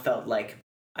now felt like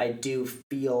I do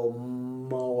feel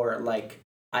more like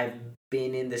I've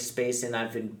been in the space and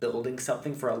I've been building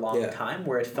something for a long time,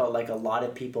 where it felt like a lot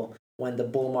of people, when the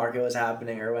bull market was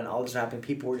happening or when all this was happening,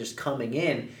 people were just coming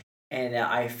in, and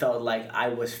I felt like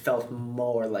I felt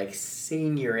more like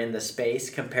senior in the space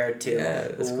compared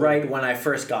to right when I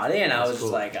first got in. I was just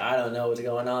like, I don't know what's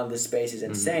going on. This space is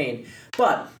insane.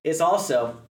 But it's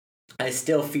also, I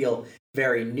still feel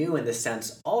very new in the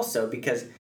sense also because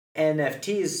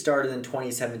NFTs started in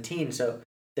 2017. So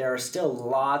there are still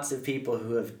lots of people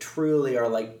who have truly are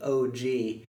like OG,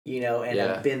 and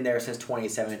have been there since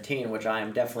 2017, which I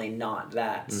am definitely not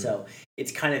that. So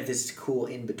it's kind of this cool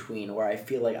in between where I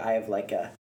feel like I have like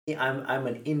I'm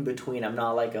an in between. I'm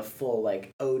not like a full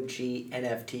like OG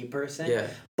NFT person,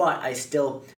 but I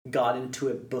still got into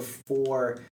it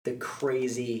before the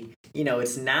crazy.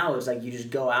 It's like you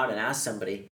just go out and ask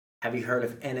somebody, "Have you heard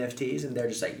of NFTs?" And they're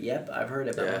just like, "Yep, I've heard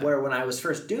of it." Where when I was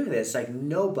first doing this, like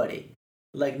nobody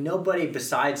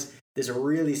besides this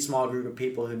really small group of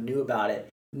people who knew about it.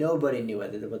 Nobody knew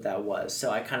what that was. So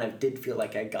I kind of did feel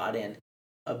like I got in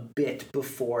a bit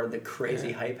before the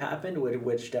crazy hype happened,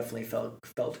 which definitely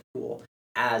felt cool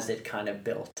as it kind of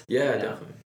built. Yeah,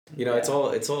 definitely. It's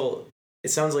all. It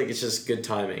sounds like it's just good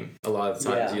timing a lot of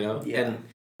the times, And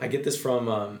I get this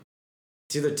from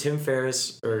it's either Tim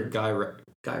Ferriss or Guy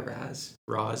Raz,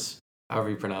 however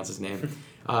you pronounce his name,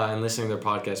 and listening to their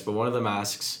podcast. But one of them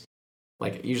asks,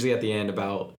 like usually at the end,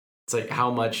 about it's like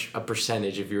how much a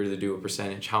percentage, if you were to do a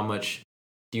percentage, how much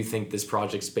do you think this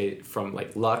project's based from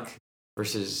like luck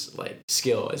versus like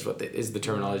skill is is the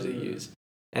terminology they use.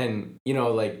 And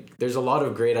like there's a lot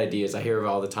of great ideas I hear of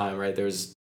all the time, right?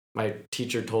 My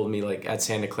teacher told me like at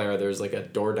Santa Clara there was like a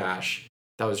DoorDash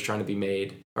that was trying to be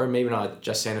made, or maybe not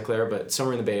just Santa Clara, but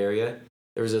somewhere in the Bay Area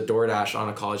there was a DoorDash on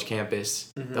a college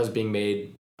campus that was being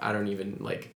made. I don't even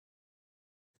like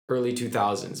early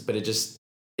 2000s, but it just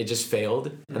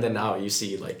failed. And then now you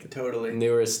see like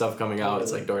newer stuff coming out.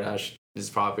 It's like DoorDash is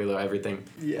popular, everything,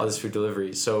 all this food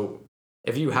delivery. So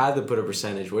if you had to put a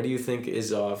percentage, what do you think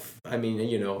is off? I mean,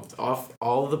 off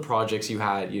all of the projects you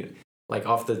had, like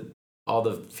off all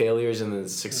the failures and the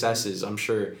successes, I'm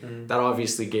sure that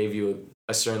obviously gave you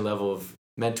a certain level of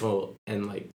mental and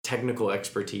like technical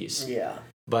expertise. Yeah.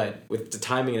 But with the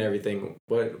timing and everything,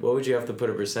 what would you have to put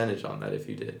a percentage on that if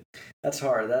you did? That's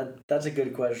hard. That's a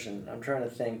good question. I'm trying to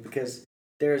think, because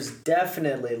there's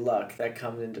definitely luck that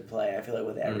comes into play, I feel like,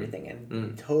 with everything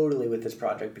and totally with this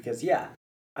project, because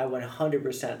I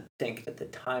 100% think that the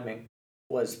timing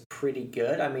was pretty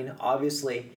good. I mean,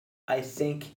 obviously, I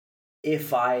think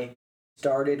if I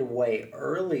started way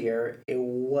earlier, it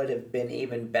would have been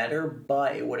even better,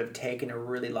 but it would have taken a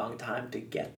really long time to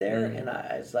get there. And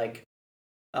it's like,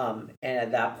 and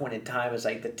at that point in time, it's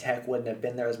like the tech wouldn't have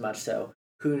been there as much. So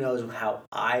who knows how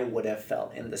I would have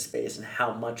felt in the space and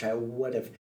how much I would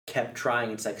have kept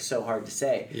trying. It's like so hard to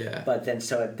say. Yeah. But then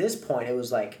so at this point it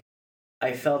was like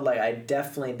I felt like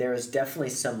there was definitely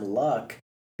some luck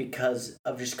because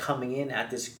of just coming in at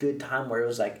this good time where it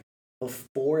was like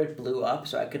before it blew up,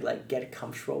 so I could like get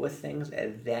comfortable with things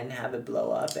and then have it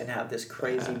blow up and have this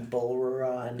crazy bull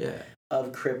run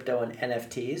of crypto and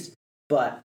NFTs.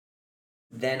 But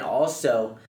then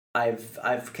also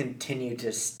I've continued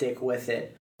to stick with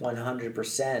it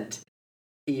 100%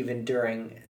 even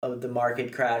during the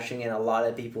market crashing and a lot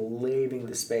of people leaving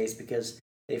the space because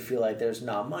they feel like there's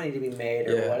not money to be made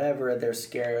or whatever. They're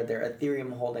scared. Their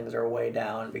Ethereum holdings are way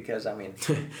down because, I mean,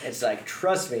 it's like,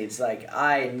 trust me, it's like,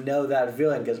 I know that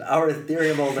feeling because our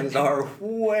Ethereum holdings are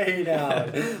way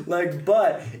down. Like,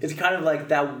 but it's kind of like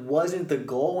that wasn't the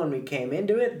goal when we came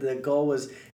into it. The goal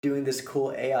was doing this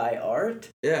cool AI art.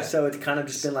 Yeah. So it's kind of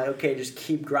just been like, okay, just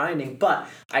keep grinding. But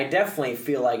I definitely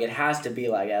feel like it has to be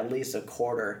like at least a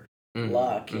quarter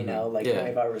luck, you know, like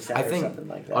 25% I or think, something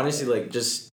like that. Honestly, like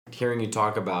just hearing you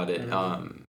talk about it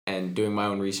and doing my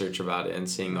own research about it and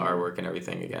seeing the artwork and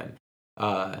everything again,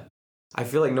 I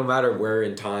feel like no matter where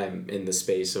in time in the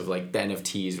space of like the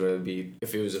NFTs, whether it be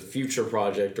if it was a future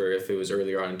project or if it was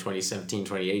earlier on in 2017,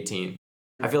 2018,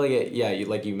 I feel like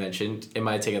like you mentioned, it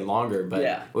might have taken longer, but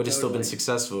it would have still been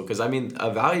successful. Because I mean,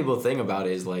 a valuable thing about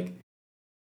it is like,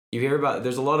 you hear about,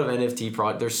 there's a lot of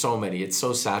NFT there's so many, it's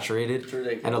so saturated. It's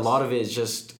ridiculous. And a lot of it is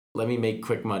just, let me make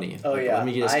quick money. Oh like, yeah, let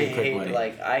me just get quick money.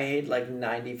 I hate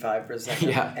 95% of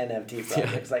NFT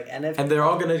projects. Like NFT, and they're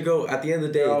all gonna go at the end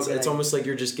of the day. It's almost like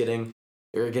you're getting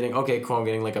okay, cool. I'm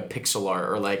getting like a pixel art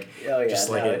or like just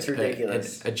like it's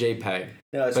ridiculous. A JPEG.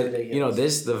 No, it's ridiculous. You know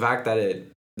the fact that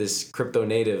this crypto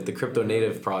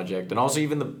native project, and also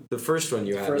even the first one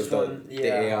you had with the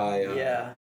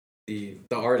AI. The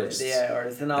artists. The AI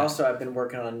artists. And also I've been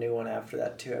working on a new one after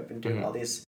that too. I've been doing all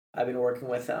these. I've been working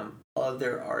with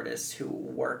other artists who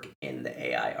work in the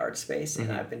AI art space, and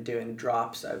I've been doing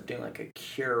drops. I'm doing like a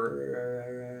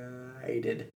curated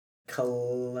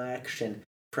collection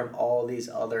from all these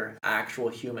other actual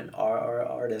human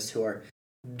artists who are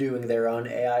doing their own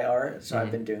AI art. So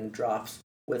I've been doing drops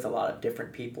with a lot of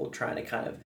different people, trying to kind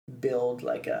of build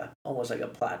like almost like a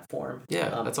platform.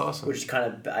 Yeah, that's awesome. Which kind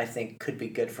of I think could be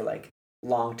good for like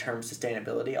long-term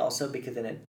sustainability also, because then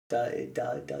it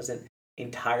doesn't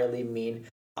entirely mean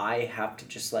I have to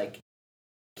just like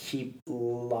keep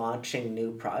launching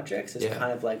new projects. It's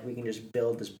kind of like we can just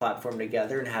build this platform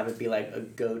together and have it be like a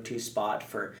go-to spot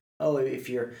for, if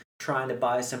you're trying to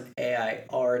buy some AI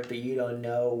art but you don't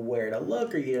know where to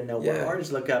look or you don't know what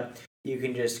artists to look up, you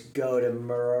can just go to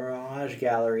Mirage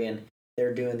Gallery and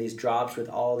they're doing these drops with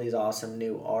all these awesome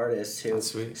new artists who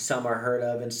some are heard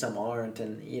of and some aren't,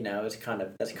 and you know that's kind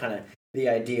of the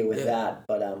idea with that.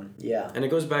 But and it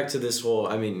goes back to this whole,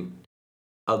 I mean,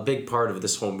 a big part of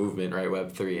this whole movement, right,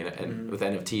 Web3 and with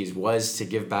NFTs was to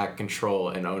give back control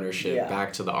and ownership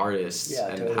back to the artists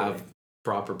and have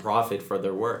proper profit for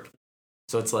their work.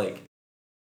 So it's like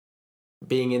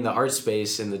being in the art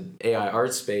space, in the AI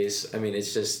art space, I mean,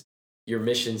 it's just your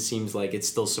mission seems like it's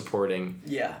still supporting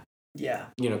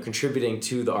contributing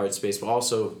to the art space, but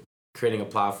also creating a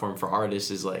platform for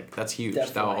artists is like, that's huge.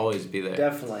 That will always be there.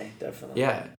 Definitely.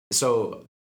 Yeah. So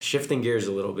shifting gears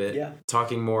a little bit,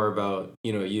 talking more about,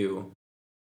 you,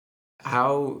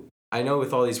 how, I know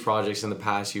with all these projects in the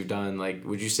past you've done, like,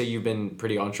 would you say you've been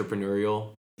pretty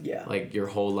entrepreneurial? Yeah. Like your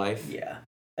whole life? Yeah,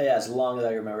 as long as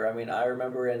I remember. I mean, I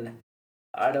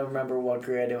don't remember what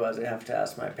grade it was. I have to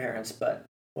ask my parents, but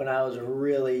when I was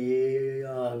really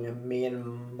young, me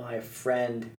and my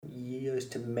friend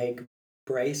used to make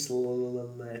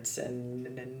bracelets and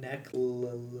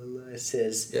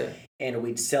necklaces, and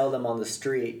we'd sell them on the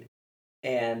street.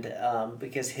 And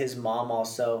because his mom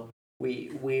also, we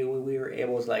were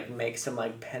able to like make some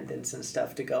like pendants and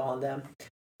stuff to go on them,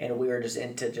 and we were just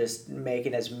into just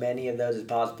making as many of those as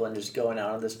possible and just going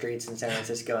out on the streets in San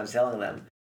Francisco and selling them,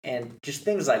 and just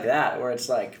things like that where it's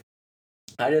like,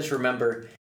 I just remember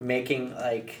making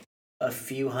like a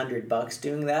few $100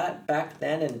 doing that back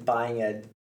then and buying a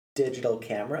digital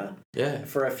camera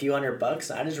for a few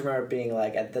 $100. I just remember being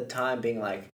like, at the time being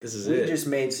like, this is we it. just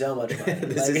made so much money.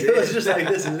 It was just like,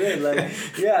 this is it. Like,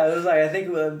 it was like, I think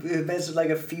it was like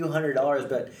a few $100,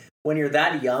 but when you're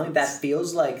that young, that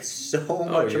feels like so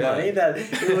much money that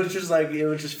it was just like,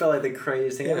 it just felt like the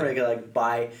craziest thing ever. I could like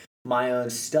buy my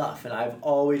own stuff, and I've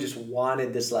always just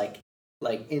wanted this like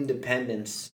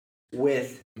independence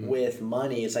with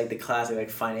money. It's like the classic like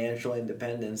financial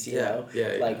independence, you know.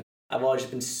 Like I've always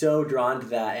been so drawn to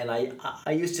that, and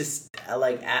I used to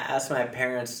like ask my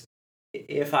parents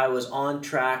if I was on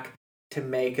track to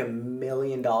make $1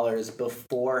 million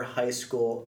before high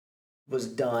school was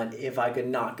done if I could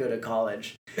not go to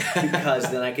college,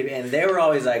 because then I could. And they were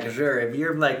always like, sure, if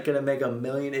you're like gonna make $1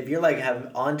 million, if you're like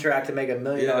on track to make $1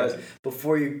 million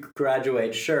before you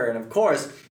graduate, sure. And of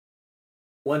course,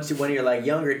 when you're like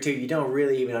younger too, you don't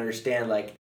really even understand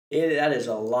like. That is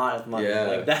a lot of money. Yeah.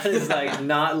 Like that is like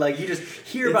not like you just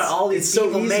hear about all these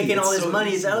people making all this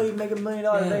money. It's you make $1 million,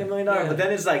 make $1 million. But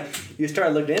then it's like you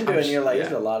start looking into it and you're like,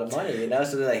 it's a lot of money,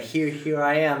 So they're like, here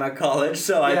I am at college,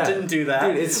 so I didn't do that.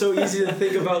 Dude, it's so easy to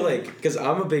think about because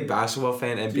I'm a big basketball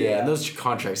fan, NBA, and those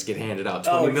contracts get handed out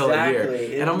 $20 million a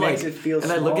year, and I'm like,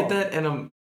 I look at that and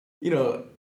I'm,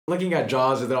 looking at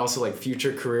jobs and then also like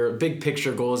future career, big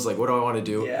picture goals, like what do I want to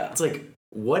do? Yeah. It's like,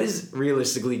 what is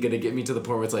realistically going to get me to the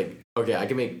point where it's like, okay, I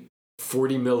can make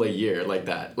 $40 million a year like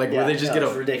that, where they just get a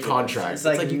ridiculous contract. It's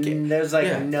like you can, there's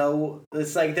like no,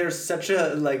 it's like there's such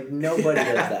a nobody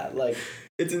does that. Like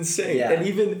it's insane. And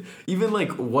even like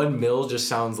 $1 million just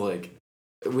sounds like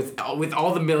with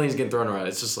all the millions getting thrown around,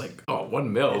 it's just like, oh, $1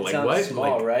 million, it like sounds what?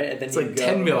 Small, right? And then it's like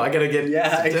 $10 million. I gotta get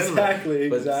exactly.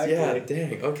 Yeah,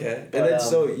 dang, okay. But, and then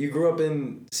so you grew up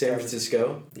in San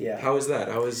Francisco. Yeah. How was that?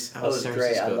 How was San Francisco?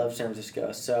 Great. I love San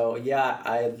Francisco. So yeah,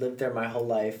 I lived there my whole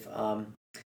life.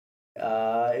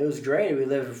 It was great. We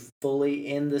lived fully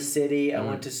in the city. I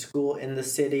went to school in the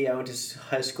city. I went to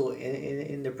high school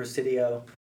in the Presidio.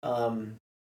 And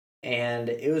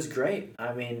it was great.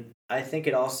 I mean, I think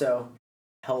it also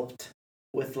helped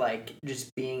with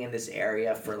just being in this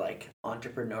area for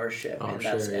entrepreneurship.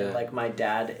 And like my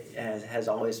dad has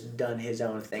always done his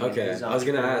own thing. Okay, I was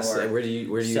gonna ask, where do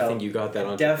you think you got that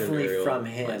entrepreneurial definitely from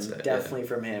him mindset? Definitely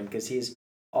from him, because he's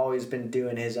always been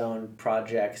doing his own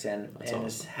projects and awesome.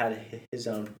 Has had his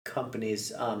own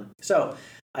companies. So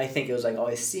I think it was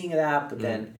always seeing that, but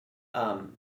then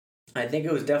I think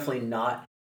it was definitely not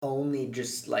only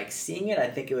just seeing it. I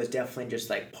think it was definitely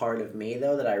just part of me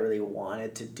though, that I really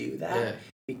wanted to do that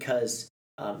because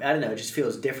I don't know, it just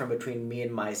feels different between me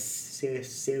and my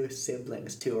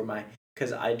siblings too, or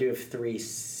because I do have 3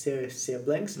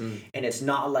 siblings, and it's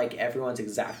not like everyone's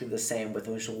exactly the same with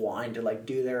just wanting to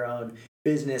do their own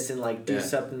business and do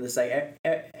something that's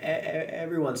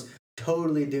everyone's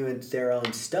totally doing their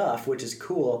own stuff, which is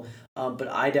cool. But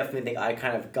I definitely think I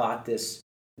kind of got this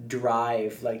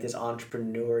drive, this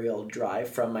entrepreneurial drive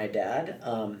from my dad,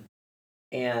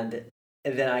 and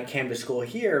then I came to school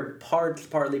here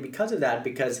partly because of that,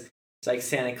 because it's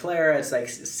Santa Clara,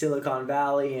 it's Silicon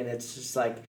Valley, and it's just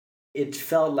it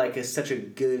felt like such a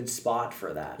good spot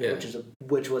for that,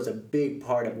 which was a big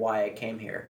part of why I came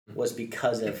here, was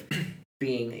because of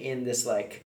being in this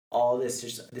all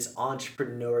this this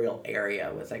entrepreneurial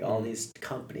area with all these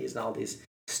companies and all these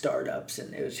startups,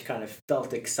 and it was kind of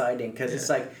felt exciting because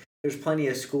it's there's plenty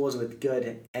of schools with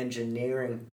good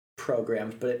engineering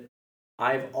programs, but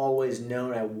I've always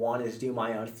known I wanted to do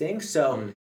my own thing. So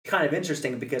kind of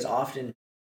interesting, because often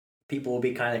people will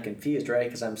be kind of confused, right?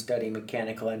 Because I'm studying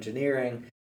mechanical engineering,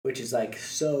 which is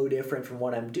so different from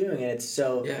what I'm doing, and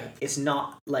it's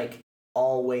not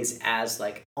always as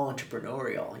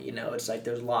entrepreneurial, it's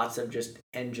there's lots of just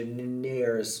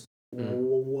engineers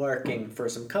working for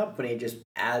some company just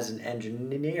as an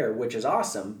engineer, which is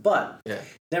awesome, but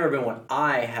never been what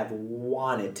I have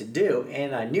wanted to do.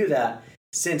 And I knew that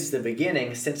since the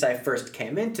beginning, since I first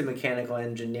came into mechanical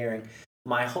engineering.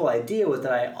 My whole idea was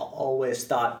that I always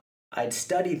thought I'd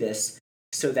study this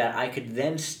so that I could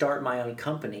then start my own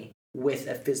company with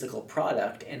a physical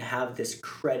product and have this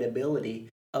credibility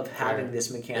of having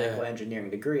this mechanical engineering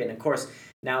degree. And of course,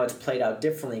 now it's played out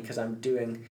differently because I'm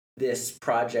doing this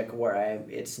project where I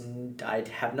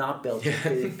have not built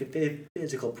a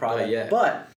physical product,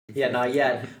 but not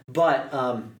yet. But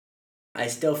I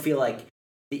still feel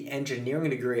the engineering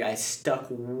degree, I stuck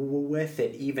with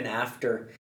it even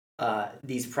after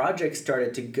these projects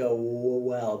started to go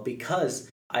well, because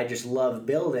I just love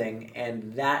building,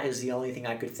 and that is the only thing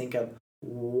I could think of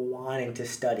wanting to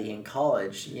study in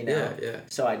college.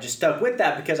 So I just stuck with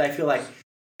that because I feel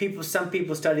some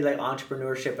people study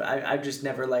entrepreneurship, but I've just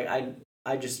never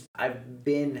I've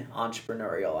been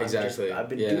entrepreneurial. I've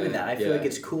been doing that. I feel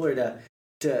it's cooler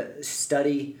to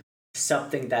study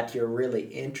something that you're really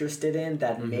interested in,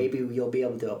 that maybe you'll be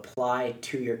able to apply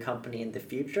to your company in the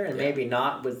future, and maybe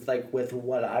not with with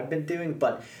what I've been doing.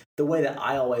 But the way that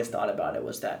I always thought about it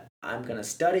was that I'm going to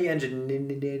study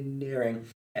engineering,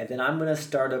 and then I'm going to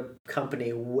start a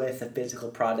company with a physical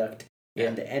product,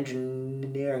 and the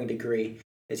engineering degree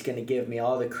is going to give me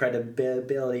all the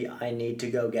credibility I need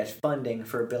to go get funding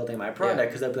for building my product,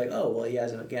 because they'll be oh, well, he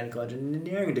has a mechanical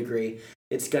engineering degree.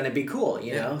 It's going to be cool,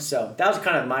 you know? So that was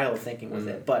kind of my whole thinking with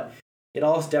it. But it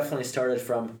all definitely started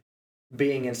from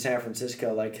being in San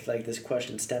Francisco, like this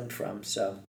question stemmed from.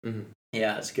 So Mm-hmm.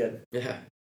 Yeah, it's good. Yeah.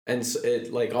 And so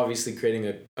it, like, obviously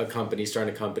creating a company,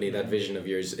 starting a company, that vision of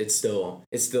yours, it's still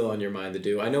on your mind to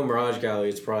do. I know Mirage Gallery,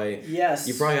 it's probably, Yes.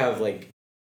 you probably have like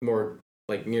more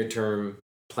like near term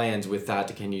plans with that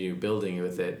to continue building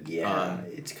with it. Yeah,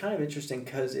 it's kind of interesting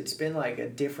because it's been like a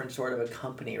different sort of a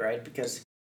company, right? Because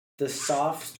the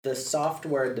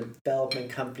software development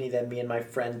company that me and my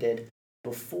friend did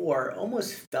before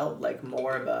almost felt like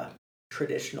more of a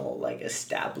traditional, like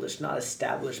established, not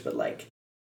established, but like,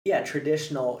 yeah,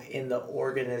 traditional in the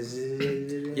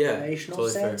organizational totally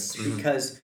sense,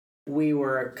 because we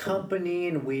were a company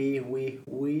and we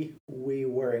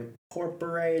were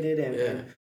incorporated, and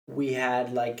we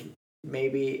had like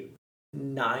maybe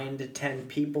 9 to 10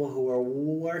 people who were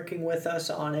working with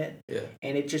us on it. Yeah.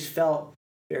 And it just felt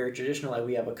very traditional, like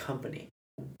we have a company.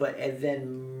 But and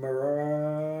then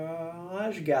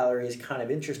Mirage Gallery is kind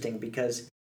of interesting because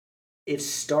it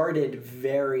started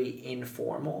very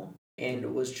informal and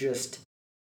it was just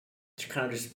kind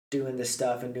of just doing this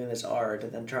stuff and doing this art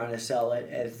and then trying to sell it.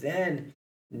 And then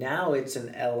now it's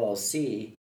an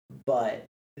LLC, but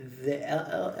the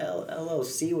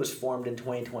LLC was formed in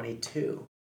 2022.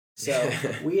 So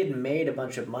we had made a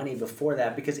bunch of money before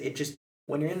that, because it just,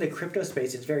 when you're in the crypto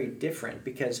space, it's very different,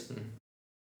 because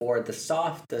for the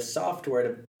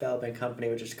software development company,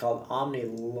 which is called Omni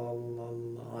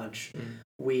Launch,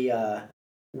 we had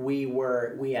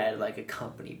like a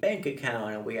company bank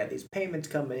account, and we had these payments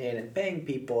coming in and paying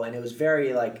people, and it was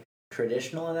very like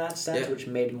traditional in that sense, which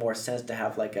made more sense to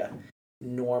have like a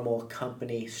normal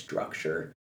company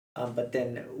structure. But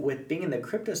then with being in the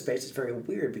crypto space, it's very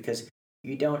weird because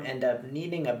you don't end up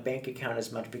needing a bank account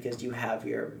as much, because you have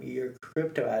your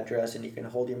crypto address and you can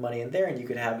hold your money in there, and you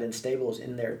could have it in stables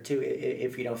in there too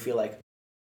if you don't feel like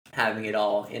having it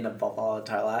all in a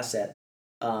volatile asset.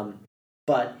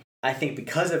 But I think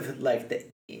because of like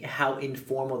how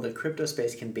informal the crypto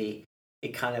space can be, it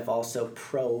kind of also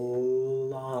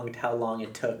prolonged how long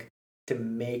it took to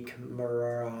make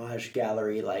Mirage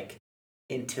Gallery like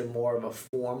into more of a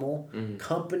formal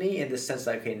company, in the sense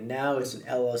that, okay, now it's an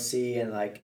LLC, and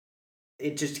like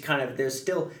it just kind of,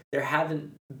 there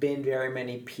haven't been very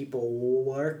many people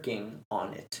working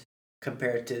on it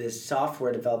compared to this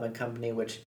software development company,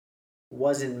 which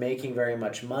wasn't making very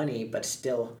much money but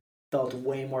still felt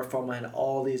way more formal, and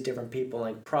all these different people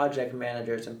like project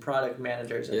managers and product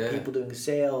managers and people doing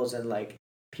sales and like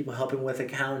people helping with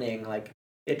accounting. Like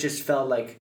it just felt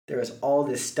like there was all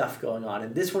this stuff going on,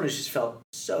 and this one has just felt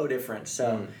so different.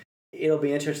 So it'll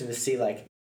be interesting to see like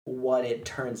what it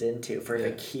turns into, for if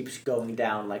it keeps going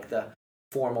down like the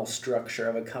formal structure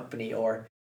of a company, or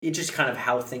it just kind of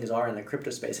how things are in the crypto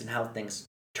space and how things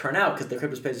turn out, because the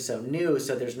crypto space is so new,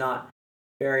 so there's not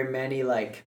very many,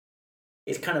 like,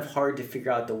 it's kind of hard to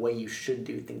figure out the way you should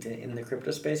do things in the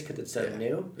crypto space because it's so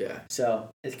new. Yeah. So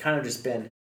it's kind of just been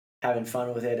having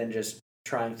fun with it and just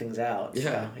trying things out.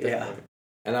 Yeah. So,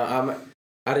 And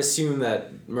I'd assume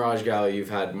that Mirage Gallery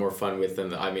you've had more fun with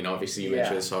than, I mean, obviously you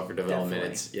mentioned the software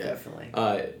development. Definitely.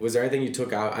 Was there anything you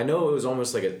took out? I know it was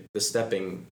almost like a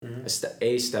stepping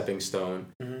stone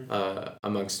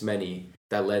amongst many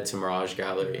that led to Mirage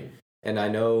Gallery. And I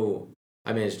know,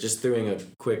 I mean, it's just doing a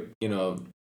quick,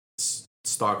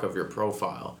 stock of your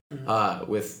profile.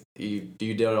 With you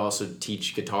did also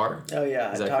teach guitar? Oh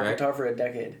yeah, I taught guitar for a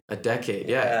decade. A decade,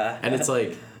 yeah. And it's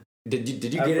like, did you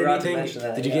get anything?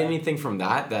 Did you get anything from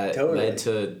that led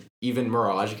to even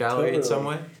Mirage Gallery in some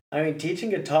way? I mean,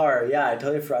 teaching guitar, I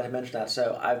totally forgot to mention that.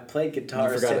 So I've played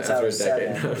guitar since I was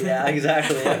 7. Yeah,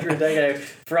 exactly. After a decade, I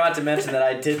forgot to mention that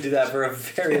I did do that for a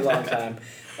very long time.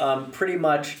 Pretty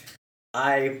much,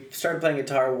 I started playing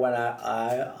guitar when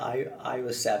I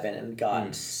was 7 and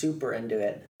got super into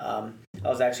it. I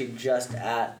was actually just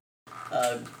at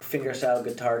a fingerstyle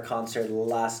guitar concert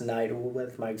last night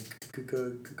with my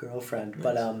girlfriend. Nice.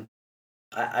 But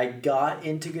I got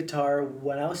into guitar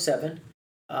when I was 7.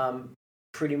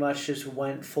 Pretty much just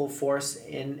went full force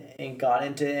and got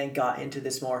into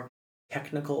this more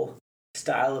technical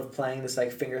style of playing, this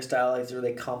like fingerstyle, like this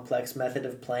really complex method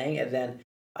of playing, and then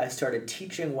I started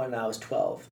teaching when I was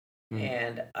 12,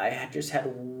 and I had just had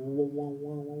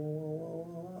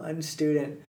one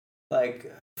student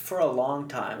like for a long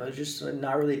time. I was just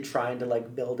not really trying to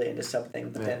like build it into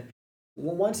something. But then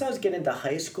once I was getting into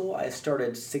high school, I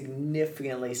started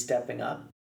significantly stepping up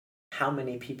how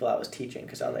many people I was teaching,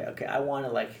 because I was like, okay, I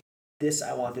want this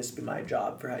to be my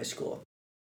job for high school.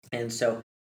 And so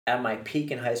at my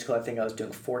peak in high school, I think I was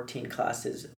doing 14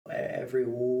 classes every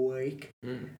week.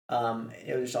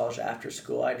 It was all just after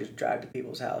school. I just drive to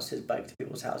people's houses, bike to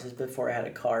people's houses before I had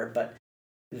a car. But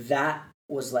that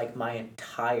was like my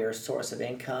entire source of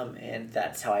income, and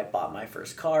that's how I bought my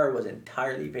first car. Was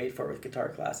entirely paid for with guitar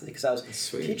classes because I was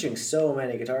teaching so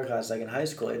many guitar classes. Like in high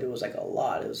school, it was like a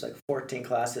lot. It was like 14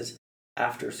 classes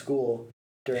after school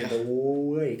during the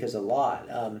week, is a lot.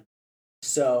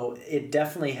 So it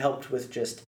definitely helped with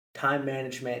just time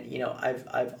management. You know,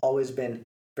 I've always been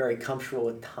very comfortable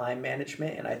with time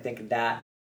management, and I think that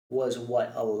was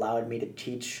what allowed me to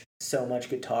teach so much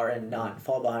guitar and not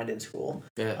fall behind in school.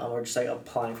 Or just like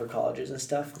applying for colleges and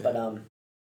stuff. But no,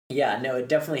 it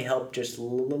definitely helped just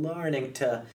learning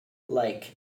to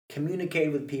like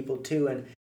communicate with people too. And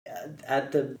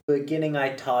at the beginning,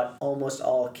 I taught almost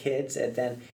all kids, and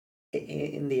then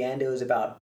in the end, it was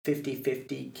about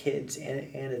 50-50 kids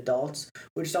and adults,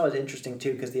 which is always interesting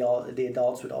too, because the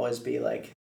adults would always be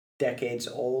like decades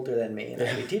older than me, and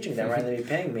I'd be teaching them, right? They'd be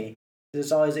paying me.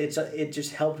 It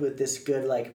just helped with this good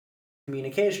like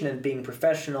communication and being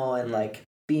professional and like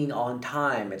being on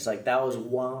time. It's like that was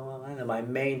one of my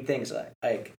main things.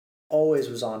 Like always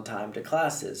was on time to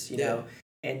classes, you know,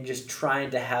 and just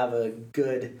trying to have a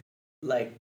good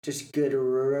like just good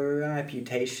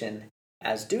reputation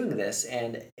as doing this.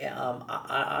 And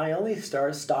I only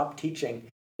stopped teaching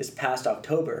this past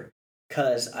October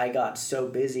because I got so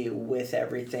busy with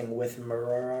everything with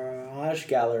Mirage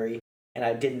Gallery, and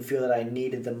I didn't feel that I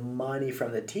needed the money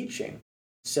from the teaching.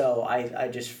 So I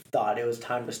just thought it was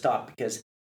time to stop, because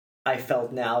I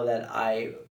felt now that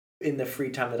in the free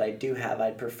time that I do have,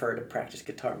 I'd prefer to practice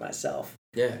guitar myself.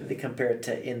 Compared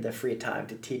to in the free time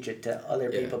to teach it to other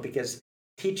people, because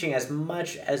teaching, as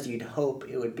much as you'd hope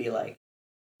it would be like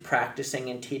practicing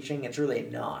and teaching, it's really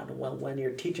not. When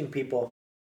you're teaching people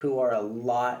who are a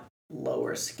lot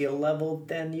lower skill level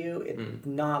than you, it's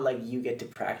not like you get to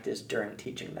practice during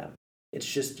teaching them. It's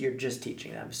just you're just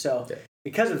teaching them. So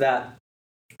because of that,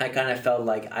 I kind of felt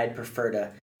like I'd prefer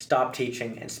to stop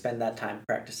teaching and spend that time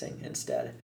practicing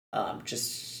instead,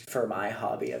 just for my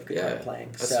hobby of guitar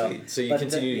playing. That's sweet. So you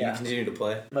continue to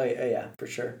play? Oh, yeah, for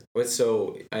sure.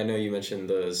 So I know you mentioned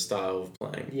the style of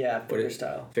playing. Yeah,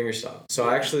 fingerstyle. Fingerstyle. So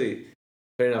I actually,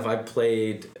 fair enough, I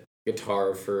played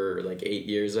guitar for like 8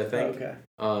 years, I think. Okay.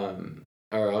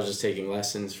 Or I was just taking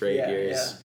lessons for 8 years.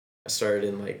 Yeah. I started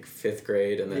in like 5th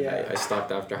grade, and then I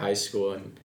stopped after high school.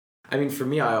 And I mean, for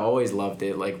me, I always loved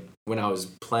it. Like when I was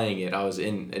playing it, I was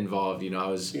involved. You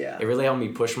know, it really helped me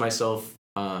push myself.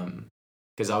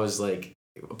 Because I was like,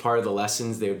 a part of the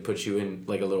lessons, they would put you in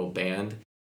like a little band.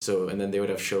 So, and then they would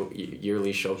have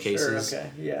yearly showcases. Sure, okay,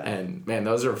 yeah. And man,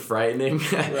 those are frightening.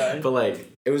 Right. But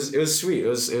like, it was sweet. It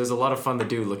was a lot of fun to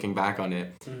do looking back on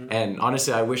it. Mm-hmm. And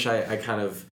honestly, I wish I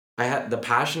had, the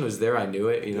passion was there. I knew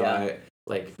it, you know, I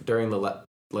like during the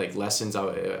lessons,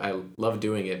 I loved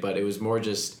doing it, but it was more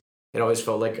just, it always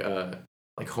felt like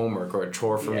homework or a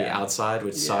chore for me outside,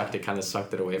 which sucked. It kind of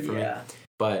sucked it away from me.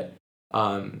 But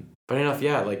enough,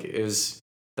 like it was,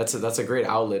 that's a great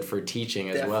outlet for teaching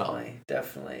as well.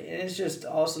 Definitely. And it's just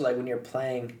also like when you're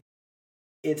playing,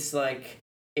 it's like,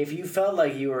 if you felt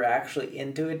like you were actually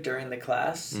into it during the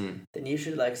class, then you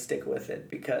should like stick with it,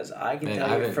 because I can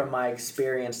tell you from my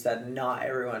experience that not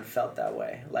everyone felt that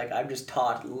way. Like I've just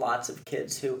taught lots of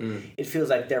kids who it feels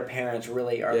like their parents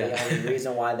really are the only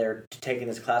reason why they're taking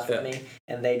this class with me,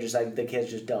 and they just like, the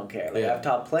kids just don't care. Like I've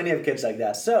taught plenty of kids like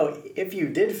that. So if you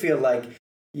did feel like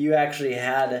you actually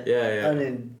had an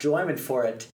enjoyment for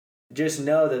it, just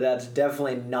know that that's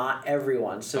definitely not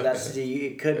everyone. So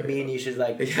it could mean you should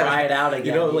like try it out again.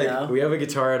 You know, we have a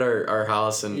guitar at our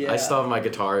house, and I still have my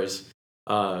guitars.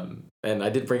 And I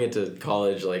did bring it to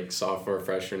college like sophomore,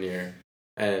 freshman year.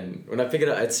 And when I pick it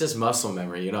up, it's just muscle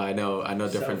memory. You know, I know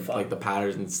different like the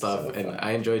patterns and stuff, and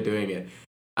I enjoy doing it.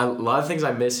 A lot of things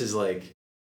I miss is like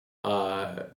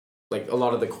a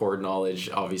lot of the chord knowledge,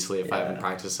 obviously, if I haven't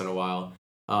practiced in a while.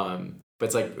 But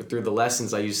it's like through the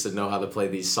lessons, I used to know how to play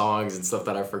these songs and stuff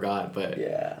that I forgot. But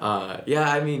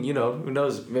I mean, you know, who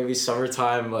knows? Maybe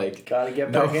summertime, like gotta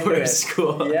get back into it.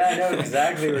 School. Yeah, I know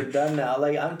exactly. We're done now.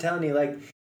 Like I'm telling you, like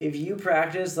if you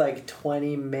practice like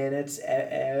 20 minutes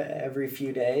every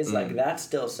few days, like that's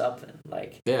still something.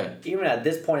 Like even at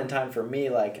this point in time for me,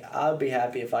 like I'll be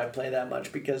happy if I play that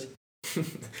much, because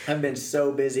I've been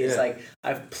so busy. It's like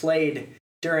I've played.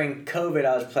 During COVID,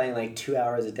 I was playing like 2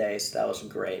 hours a day, so that was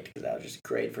great, because that was just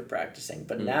great for practicing.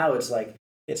 But now it's like,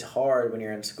 it's hard when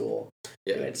you're in school.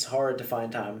 Yeah. It's hard to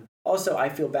find time. Also, I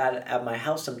feel bad at my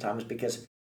house sometimes, because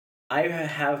I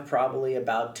have probably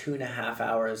about 2.5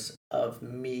 hours of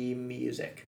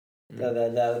music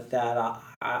that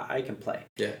I can play.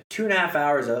 Yeah. 2.5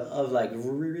 hours of like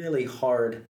really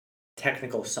hard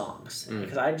technical songs.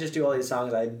 Because I just do all these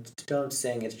songs, I don't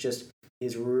sing, it's just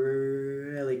these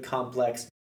really complex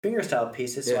fingerstyle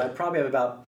pieces. So I probably have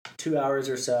about 2 hours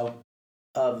or so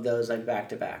of those like back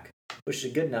to back, which is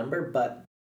a good number. But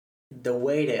the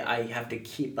way that I have to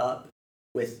keep up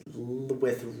with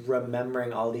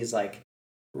remembering all these like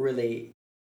really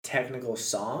technical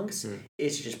songs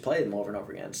is to just play them over and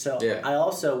over again. So I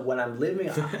also, when I'm living,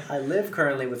 I live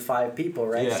currently with 5 people,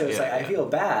 right? So it's like I feel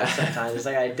bad sometimes. It's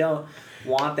like I don't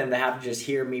want them to have to just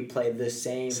hear me play the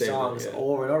same songs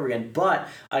over and over again. But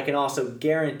I can also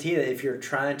guarantee that if you're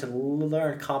trying to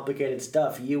learn complicated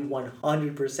stuff, you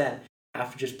 100%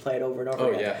 have to just play it over and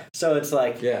over again. So it's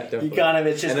like you kind of,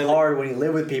 it's just hard when you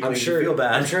live with people. You feel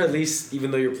bad. I'm sure at least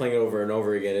even though you're playing it over and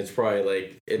over again, it's probably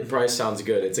like it probably sounds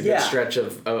good. It's a good stretch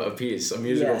of a piece, a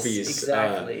musical piece.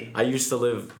 Exactly. I used to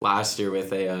live last year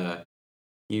with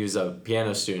he was a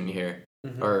piano student here,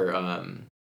 or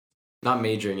not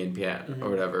majoring in piano or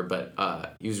whatever, but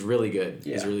he was really good.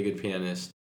 He's a really good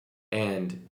pianist,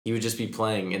 and he would just be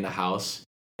playing in the house,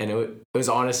 and it was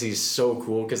honestly so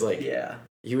cool because like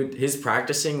his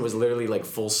practicing was literally like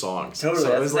full songs. Totally,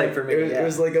 so it was like for me. It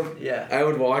was like I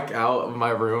would walk out of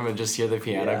my room and just hear the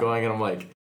piano going, and I'm like,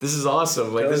 this is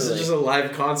awesome. Like this is just a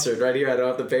live concert right here. I don't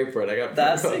have to pay for it. I got.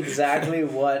 That's exactly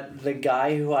what the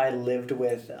guy who I lived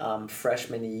with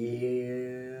freshman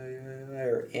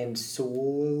year in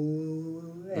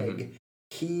Swig,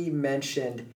 he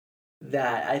mentioned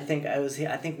that I think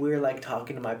we were like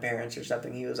talking to my parents or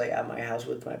something. He was like at my house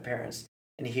with my parents,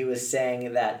 and he was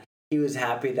saying that he was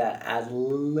happy that at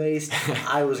least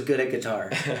I was good at guitar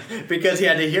because he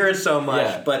had to hear it so much.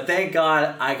 Yeah. But thank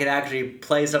God I could actually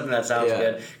play something that sounds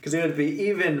good, because it would be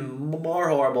even more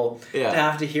horrible to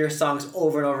have to hear songs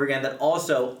over and over again that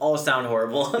also all sound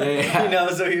horrible. You know,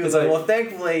 so he was like, well,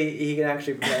 thankfully he can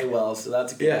actually play well, so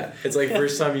that's good. Yeah, it's like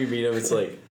first time you meet him, it's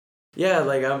like,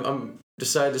 like I'm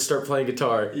decided to start playing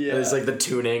guitar. Yeah. And it's like the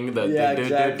tuning.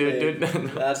 Exactly.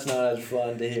 That's not as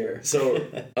fun to hear. So,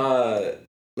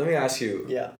 let me ask you.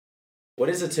 Yeah. What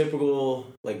is a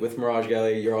typical, like with Mirage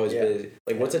Gallery, you're always busy.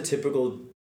 Like what's a typical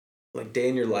like day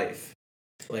in your life?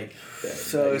 Like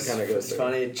so it's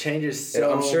funny, it changes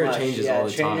so much. I'm sure it changes all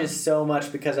the time. It changes so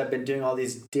much because I've been doing all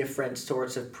these different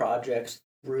sorts of projects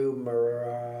through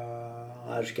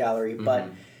Mirage Gallery. But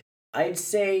I'd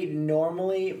say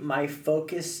normally my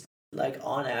focus, like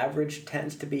on average,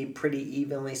 tends to be pretty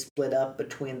evenly split up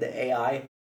between the AI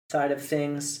side of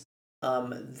things,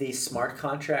 the smart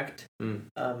contract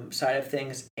side of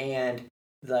things, and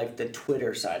like the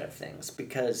Twitter side of things,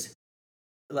 because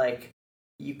like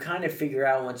you kind of figure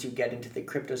out once you get into the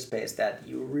crypto space that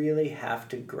you really have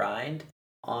to grind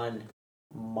on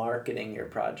marketing your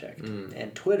project,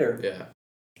 and Twitter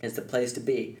is the place to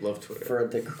be. Love Twitter for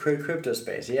the crypto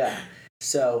space.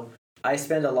 So I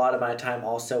spend a lot of my time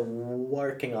also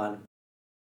working on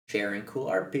sharing cool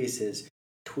art pieces,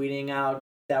 tweeting out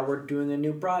that we're doing a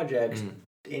new project,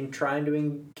 in trying to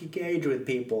engage with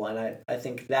people. And I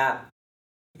think that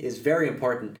is very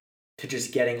important to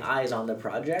just getting eyes on the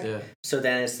project. Yeah. So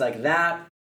then it's like that,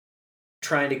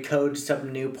 trying to code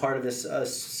some new part of this,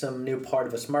 some new part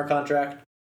of a smart contract,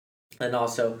 and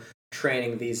also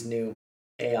training these new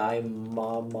AI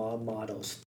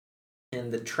models.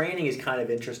 And the training is kind of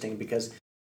interesting because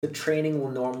the training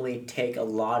will normally take a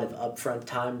lot of upfront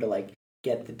time to like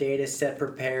get the data set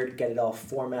prepared, get it all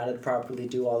formatted properly,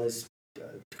 do all this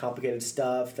complicated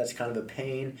stuff. That's kind of a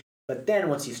pain. But then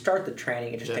once you start the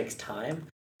training, it just takes time.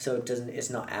 So it's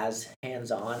not as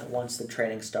hands-on. Once the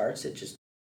training starts, it just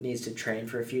needs to train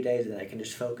for a few days, and I can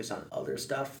just focus on other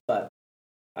stuff. But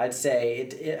I'd say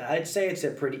it's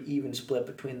a pretty even split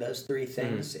between those three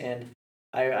things. And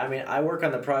I mean, I work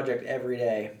on the project every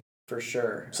day for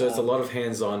sure. So it's a lot of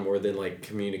hands-on more than like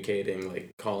communicating,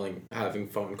 like calling, having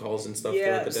phone calls and stuff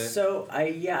throughout the day. So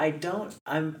I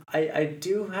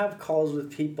do have calls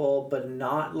with people, but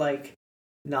not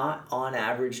on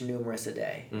average numerous a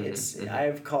day. I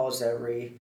have calls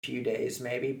every few days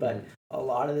maybe, but a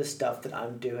lot of the stuff that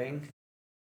I'm doing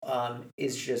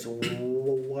is just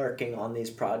working on these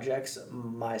projects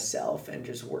myself, and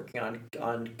just working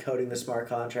on coding the smart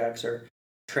contracts, or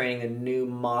training a new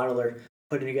model, or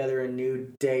putting together a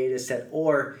new data set,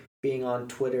 or being on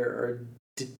Twitter or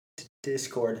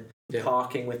Discord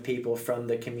talking with people from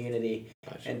the community.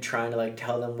 Gotcha. And trying to like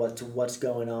tell them what's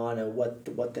going on and what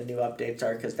the new updates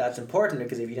are, because that's important,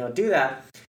 because if you don't do that,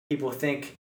 people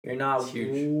think you're not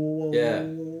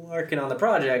working on the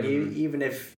project, even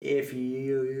if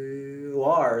you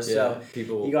are. So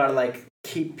you gotta like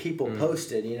keep people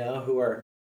posted, you know, who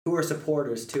are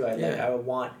supporters too. I would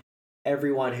want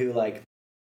everyone who like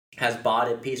has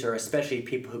bought a piece, or especially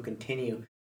people who continue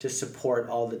to support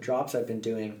all the drops I've been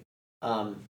doing,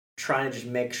 trying to just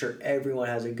make sure everyone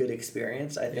has a good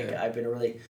experience. I think I've been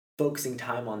really focusing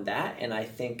time on that, and I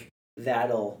think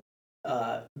that'll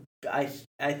I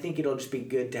think it'll just be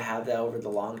good to have that over the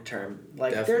long term.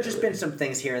 Like there's just been some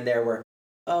things here and there where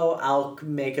I'll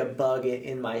make a bug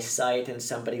in my site and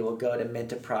somebody will go to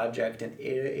mint a project and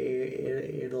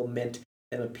it'll mint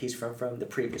them a piece from the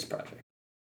previous project.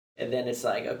 And then it's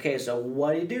like, okay, so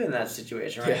what do you do in that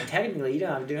situation, right? Yeah. Technically, you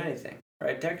don't have to do anything,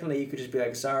 right? Technically, you could just be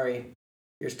like, sorry,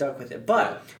 you're stuck with it.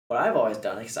 But what I've always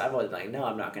done, because I've always been like, no,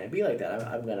 I'm not going to be like that.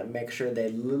 I'm going to make sure they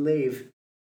leave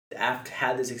after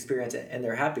had this experience and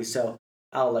they're happy. So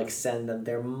I'll like send them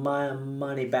their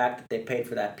money back that they paid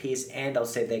for that piece, and I'll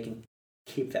say they can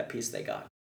keep that piece they got.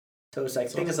 So it's like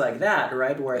things like that,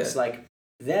 right? Where it's like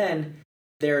then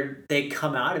they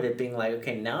come out of it being like,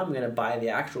 okay, now I'm gonna buy the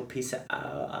actual piece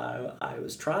I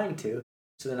was trying to.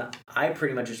 So then I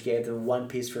pretty much just gave them one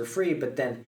piece for free, but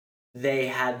then they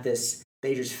had this.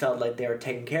 They just felt like they were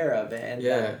taken care of, and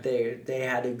that they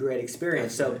had a great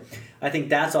experience. So I think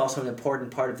that's also an important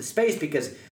part of the space,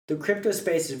 because the crypto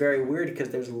space is very weird because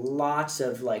there's lots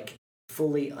of like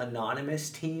fully anonymous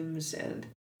teams and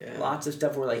lots of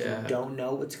stuff where like you don't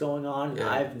know what's going on.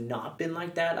 I've not been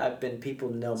like that. I've been people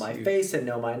know my face and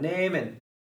know my name, and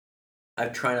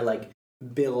I've tried to like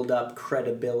build up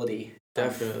credibility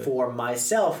for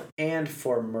myself and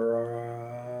for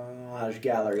Mirage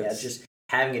Gallery. Just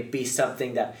having it be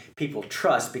something that people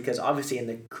trust, because obviously in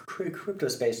the crypto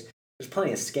space, there's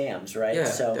plenty of scams, right? Yeah,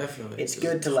 so definitely. It's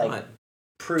good to like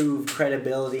prove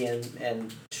credibility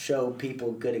and show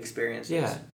people good experiences.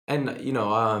 Yeah, and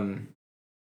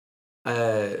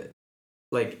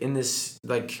like in this,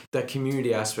 like that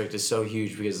community aspect is so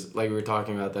huge, because like we were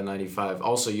talking about that 95.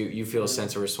 Also, you feel a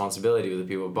sense of responsibility with the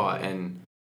people who bought, and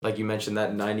like you mentioned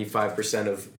that 95%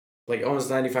 of like almost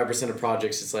 95% of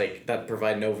projects, it's like that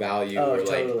provide no value or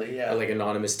like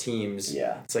anonymous teams.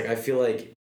 Yeah. It's like I feel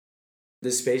like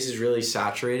this space is really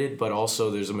saturated, but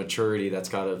also there's a maturity that's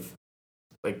gotta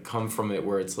like come from it,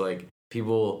 where it's like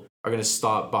people are gonna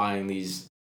stop buying these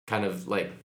kind of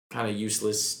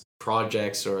useless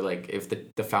projects, or like if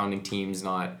the founding team's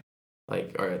not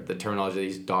like, or the terminology,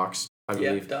 these docs, I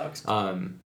believe. Yeah, docs.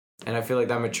 And I feel like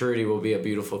that maturity will be a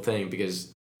beautiful thing,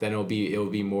 because then it'll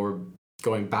be more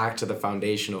going back to the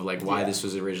foundation of like why this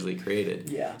was originally created.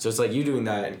 Yeah. So it's like you doing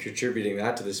that and contributing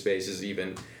that to the space is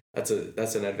even that's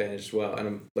an advantage as well. And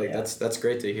I'm like that's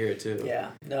great to hear too. Yeah.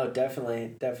 No,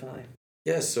 definitely.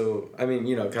 Yeah, so I mean,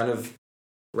 kind of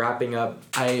wrapping up,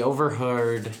 I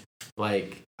overheard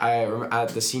like at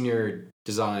the senior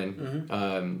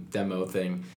design demo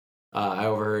thing, I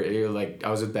overheard you like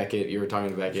I was with Beckett, you were talking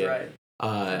to Beckett. That's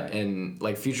right. And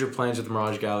like future plans with the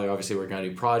Mirage Gallery, obviously working on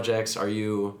new projects.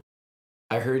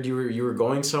 I heard you were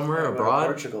going somewhere abroad?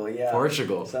 Portugal, yeah.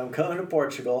 Portugal. So I'm going to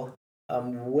Portugal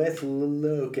with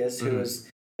Lucas, who is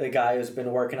the guy who's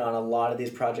been working on a lot of these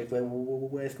projects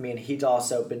with me, and he's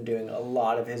also been doing a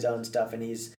lot of his own stuff, and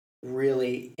he's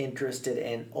really interested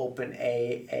in open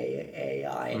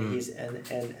AI, and he's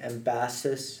an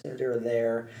ambassador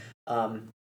there, and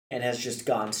has just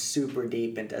gone super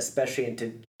deep into, especially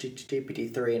into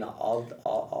GPT-3 and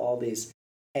all these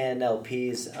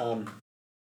NLPs,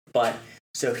 but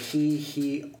so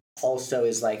he also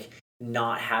is like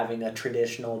not having a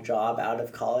traditional job out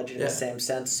of college in the same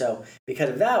sense. So because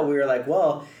of that, we were like,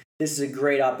 well, this is a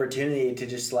great opportunity to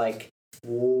just like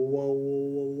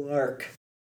work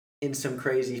in some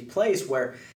crazy place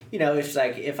where, it's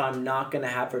like if I'm not going to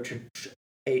have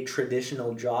a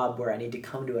traditional job where I need to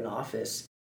come to an office,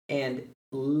 and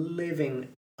living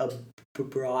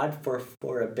abroad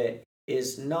for a bit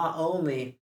is not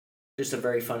only just a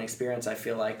very fun experience, I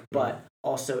feel like, but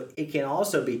also it can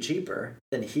also be cheaper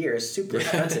than here. It's super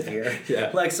expensive here.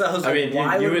 Like, so I was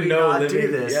why would we not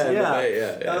do this?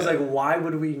 I was like, why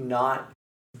would we not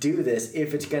do this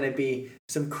if it's going to be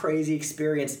some crazy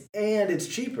experience and it's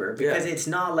cheaper? Because it's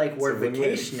not like we're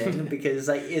vacationing, because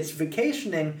like it's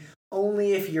vacationing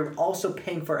only if you're also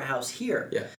paying for a house here.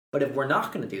 Yeah. But if we're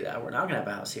not going to do that, we're not going to have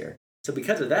a house here. So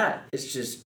because of that, it's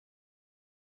just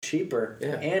cheaper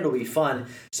and it'll be fun.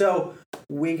 So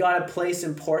we got a place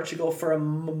in Portugal for a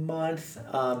month.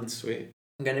 Sweet.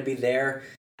 I'm going to be there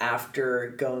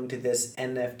after going to this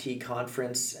NFT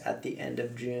conference at the end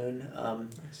of June.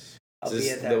 I'll be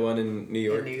at that, the one in New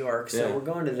York. In New York. So we're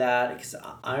going to that because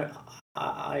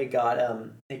I got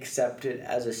accepted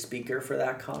as a speaker for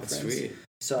that conference. That's sweet.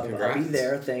 So I'll be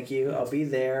there. Thank you. I'll be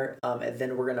there. And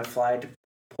then we're going to fly to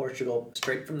Portugal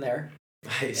straight from there.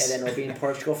 Nice. And then we'll be in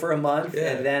Portugal for a month.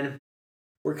 And then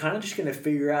we're kind of just going to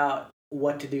figure out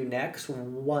what to do next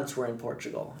once we're in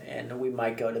Portugal, and we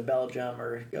might go to Belgium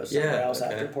or go somewhere else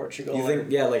after Portugal. You think,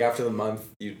 like after the month,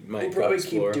 you might we'll probably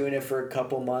explore. keep doing it for a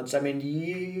couple months. I mean,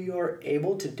 you're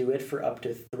able to do it for up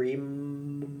to 3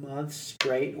 months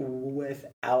straight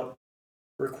without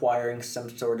requiring some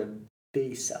sort of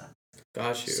visa.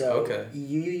 Got you. So okay.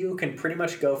 You can pretty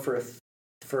much go for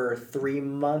 3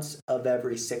 months of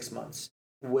every 6 months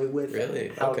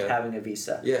without having a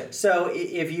visa. Yeah. So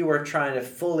if you were trying to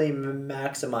fully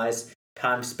maximize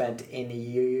time spent in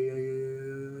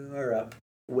Europe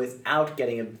without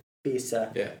getting a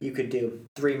visa, you could do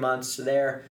 3 months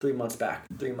there, 3 months back,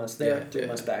 3 months there, 3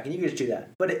 months back, and you could just do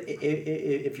that. But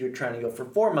if you're trying to go for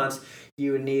 4 months,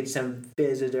 you would need some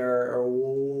visitor or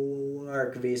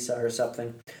work visa or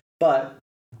something. But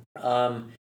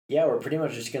we're pretty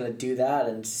much just going to do that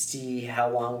and see how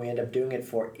long we end up doing it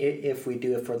for. If we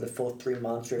do it for the full 3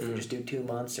 months, or if we just do 2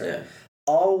 months, or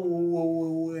all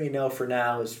we know for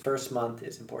now is first month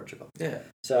is in Portugal. Yeah.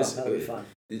 So that'll be fun.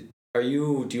 Do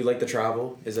you like to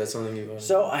travel? Is that something you've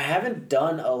So I haven't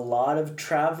done a lot of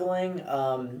traveling.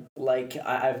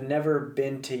 I've never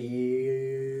been to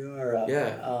Europe.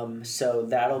 Yeah. So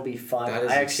that'll be fun. That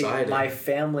is exciting. My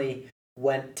family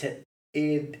went to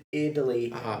Italy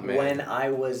when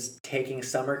I was taking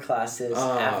summer classes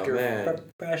after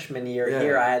freshman year. Yeah.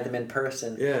 Here I had them in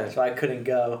person, so I couldn't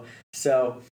go.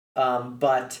 So,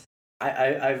 but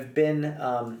I've been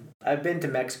to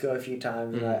Mexico a few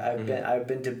times. Mm-hmm. I've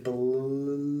been to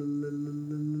Belize,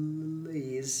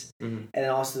 and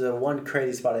also the one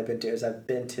crazy spot I've been to is I've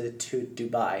been to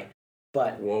Dubai.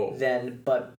 But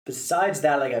besides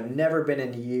that, like I've never been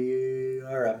in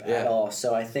Europe at all.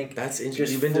 So I think that's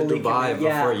interesting. You've been to Dubai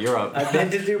before Europe. I've been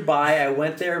to Dubai. I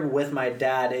went there with my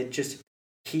dad.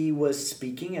 He was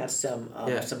speaking at some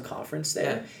conference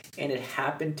there, and it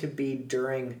happened to be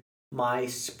during my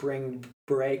spring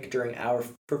break during our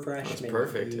freshman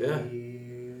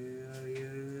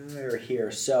year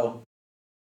here. So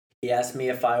he asked me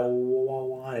if I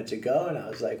wanted to go, and I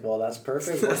was like, well, that's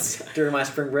perfect. During my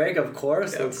spring break, of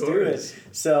course, let's do it.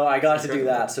 So I got to do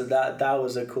that. So that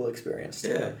was a cool experience too.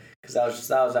 Yeah. Because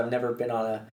I've never been on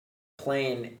a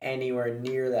plane anywhere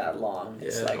near that long.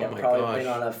 It's like I've probably been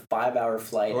on a 5-hour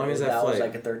flight. How long is that flight? Was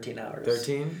like a 13 hours.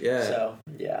 13? Yeah. So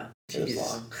yeah, it was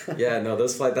long. Yeah, no,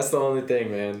 those flights, that's the only thing,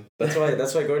 man. That's why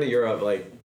going to Europe,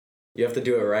 like, you have to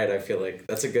do it right. I feel like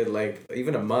that's a good length.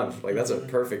 Even a month, like that's a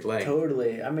perfect length.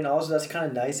 Totally. I mean, also that's kind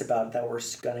of nice about it that we're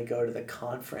gonna go to the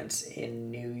conference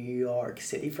in New York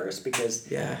City first, because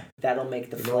that'll make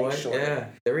the flight shorter. Yeah,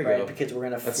 there we go. Because we're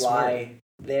gonna fly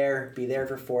there, be there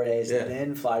for 4 days, and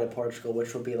then fly to Portugal,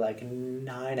 which will be like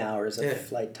 9 hours of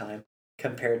flight time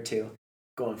compared to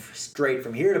going straight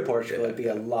from here to Portugal. It'd be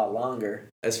a lot longer.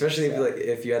 Especially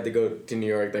if you had to go to New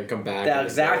York, then come back.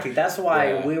 Exactly. That's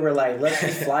why we were like, let's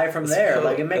just fly from there.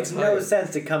 Like, it makes no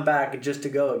sense to come back just to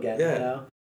go again. Yeah. You know.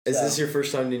 Is this your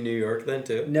first time to New York then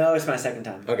too? No, it's my second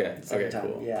time. Okay.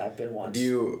 Cool. Yeah, I've been once.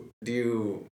 Do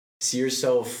you see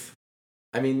yourself?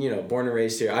 I mean, born and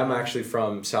raised here. I'm actually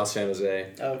from South San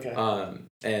Jose. Okay.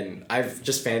 And I've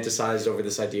just fantasized over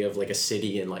this idea of like a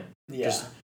city and like just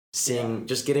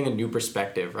getting a new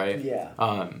perspective, right? Yeah.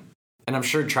 And I'm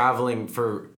sure traveling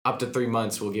for up to 3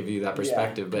 months will give you that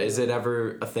perspective. But is it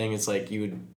ever a thing? It's like you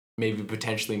would maybe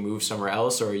potentially move somewhere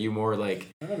else, or are you more like,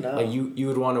 I don't know, like you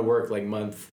would want to work like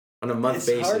on a month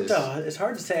basis? It's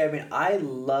hard to say. I mean, I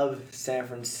love San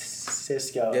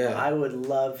Francisco. Yeah. I would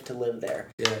love to live there.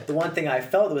 Yeah. The one thing I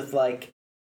felt with like,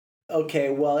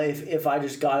 okay, well, if I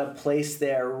just got a place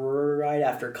there right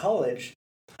after college,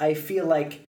 I feel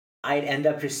like I'd end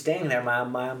up just staying there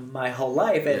my whole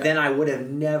life, and then I would have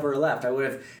never left. I would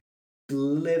have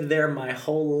lived there my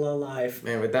whole life.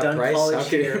 Man, with that price, college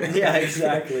here. Yeah,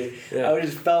 exactly. I would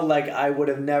just felt like I would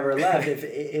have never left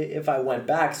if I went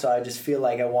back. So I just feel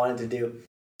like I wanted to do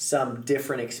some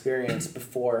different experience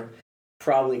before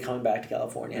probably coming back to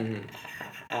California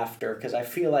after, because I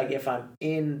feel like if I'm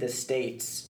in the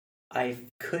States, I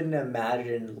couldn't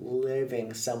imagine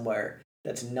living somewhere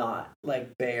that's not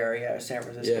like Bay Area or San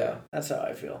Francisco. Yeah. That's how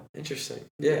I feel. Interesting.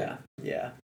 Yeah.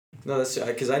 No, that's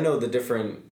because I know the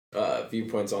different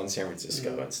viewpoints on San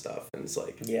Francisco and stuff, and it's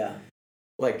like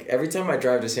like every time I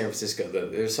drive to San Francisco,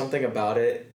 there's something about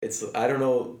it. It's, I don't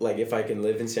know, like if I can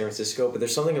live in San Francisco, but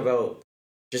there's something about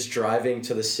just driving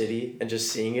to the city and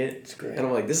just seeing it. It's great. And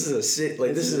I'm like, this is a city.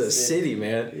 Like this is a city,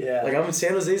 man. Yeah. Like I'm in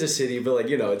San Jose's a city, but like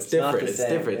it's different. It's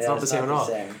different. It's not the same at all.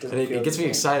 And it gets me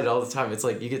excited all the time. It's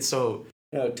like you get so.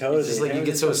 No, totally. It's just like you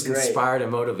get so inspired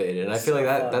and motivated, and I feel like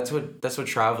that's what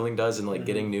traveling does, and like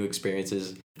getting new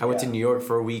experiences. I went to New York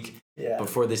for a week,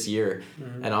 before this year.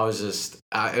 And I was just,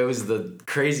 it was the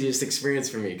craziest experience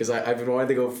for me because I've been wanting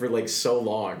to go for like so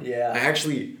long. Yeah. I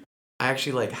actually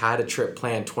like had a trip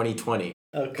planned 2020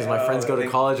 because Okay. my friends go to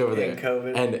college over there.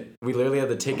 COVID. And we literally had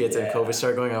the tickets and COVID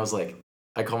started going. I was like,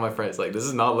 I called my friends like, this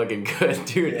is not looking good,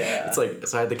 dude. Yeah. It's like,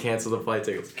 so I had to cancel the flight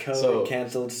tickets. COVID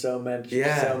canceled so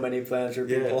many plans for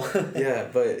people. Yeah,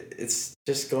 but it's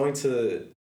just going to,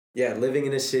 living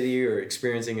in a city or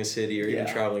experiencing a city or even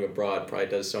traveling abroad probably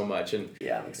does so much. And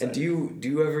I'm excited. And do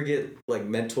you ever get like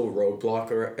mental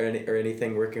roadblock or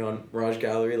anything working on Mirage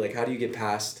Gallery? Like, how do you get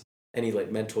past any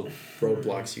like mental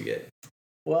roadblocks you get?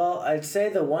 Well, I'd say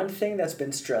the one thing that's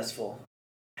been stressful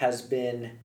has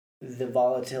been the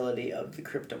volatility of the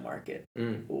crypto market.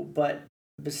 But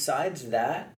besides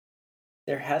that,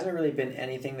 there hasn't really been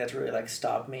anything that's really like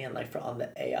stopped me. And like on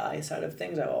the AI side of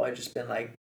things, I've always just been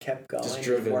like kept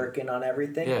going, working on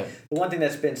everything. The one thing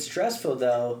that's been stressful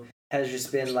though has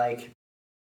just been like,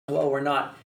 well, we're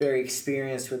not very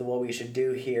experienced with what we should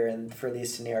do here, and for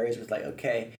these scenarios with like,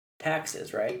 okay,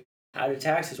 taxes, right? How do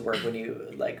taxes work when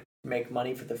you like make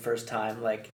money for the first time?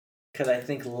 Like, because I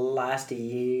think last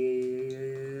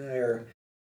year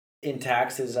in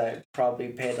taxes, I probably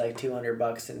paid like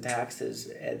 $200 in taxes,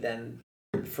 and then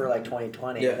for like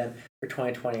 2020, and then for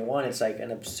 2021, it's like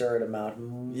an absurd amount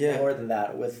more than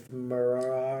that with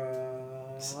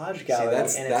Mirage Gallery.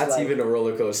 See, that's like, even a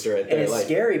roller coaster right there. And it's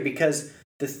scary because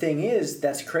the thing is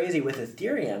that's crazy with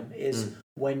Ethereum is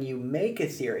when you make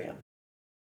Ethereum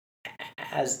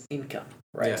as income,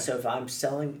 right? So if I'm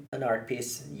selling an art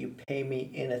piece, you pay me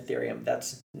in Ethereum.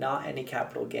 That's not any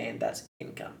capital gain. That's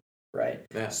income, right?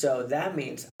 So that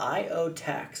means I owe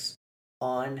tax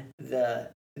on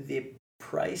the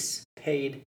price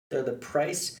paid, or the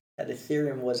price that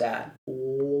Ethereum was at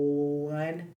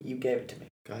when you gave it to me.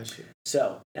 Gotcha.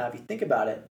 So now if you think about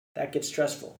it, that gets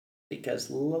stressful because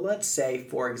let's say,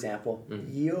 for example,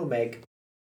 you make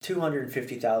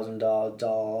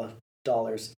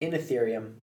 $250,000 in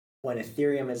Ethereum when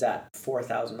Ethereum is at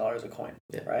 $4,000 a coin,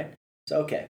 right? So,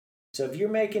 okay. So if you're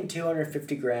making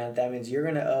 $250,000, that means you're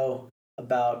going to owe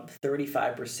about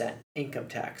 35% income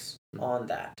tax on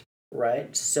that,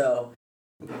 right? So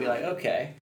you'd be like,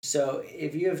 okay, so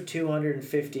if you have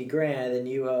 $250,000 and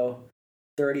you owe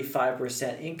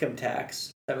 35% income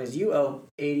tax, that means you owe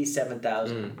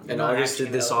 $87,000. And August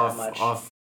did this off.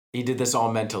 He did this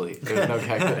all mentally. There's no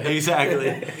calculation.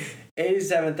 Exactly.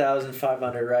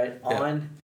 $87,500, right?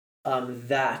 On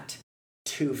that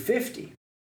 $250,000.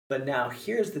 But now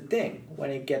here's the thing: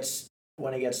 when it gets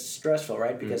stressful,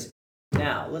 right? Because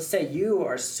now let's say you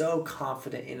are so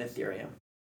confident in Ethereum,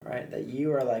 right, that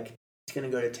you are like, it's gonna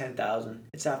go to 10,000.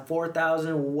 It's at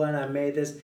 4,000 when I made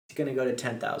this. It's gonna go to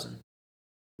 10,000.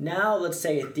 Now let's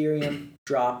say Ethereum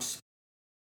drops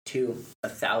to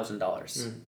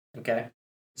 $1,000. Okay,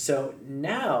 so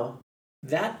now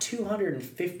that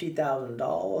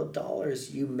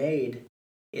 $250,000 you made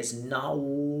is not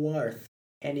worth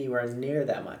anywhere near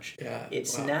that much.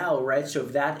 It's now, right? So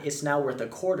it's now worth a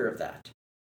quarter of that.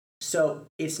 So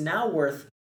it's now worth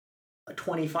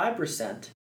 25%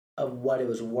 of what it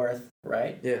was worth,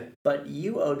 right? But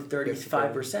you owed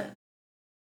 35%.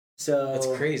 So that's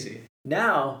crazy.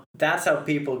 Now that's how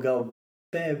people go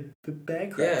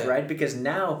bankrupt, right? Because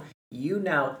now you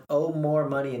owe more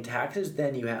money in taxes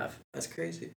than you have. That's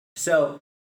crazy. So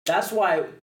that's why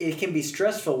it can be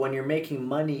stressful when you're making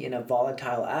money in a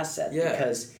volatile asset,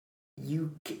 because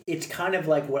it's kind of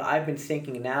like what I've been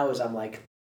thinking now is I'm like,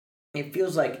 it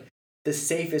feels like the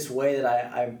safest way that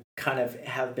I kind of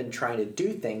have been trying to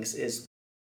do things is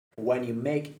when you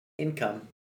make income,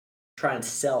 try and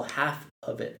sell half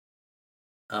of it.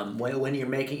 When you're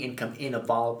making income in a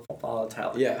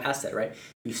volatile asset, right?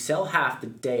 You sell half the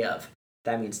day of.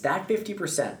 That means that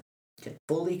 50% can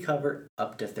fully cover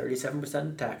up to 37%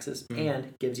 in taxes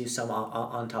and gives you some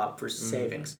on top for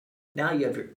savings. Now you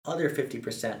have your other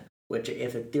 50%, which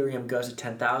if Ethereum goes to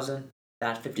 10,000,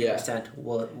 that 50%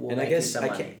 will and make I guess you some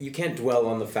money. You can't dwell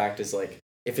on the fact is like,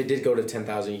 if it did go to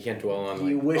 10,000, you can't dwell on like,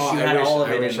 you wish you had all of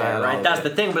it in there, right? That's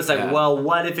the thing. But it's like, well,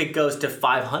 what if it goes to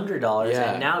 $500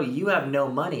 and now you have no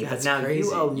money, but now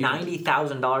you owe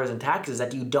 $90,000 in taxes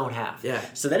that you don't have.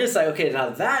 So then it's like, okay, now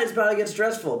that is about to get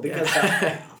stressful because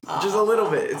just a little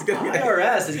bit. It's gonna be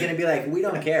IRS is gonna be like, we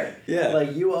don't care.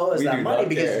 Like you owe us that money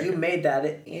because you made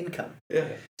that income.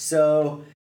 So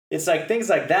it's like things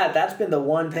like that. That's been the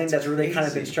one thing that's really kind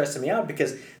of been stressing me out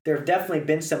because there have definitely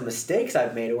been some mistakes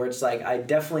I've made where it's like I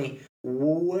definitely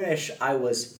wish I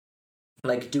was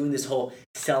like doing this whole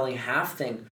selling half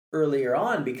thing earlier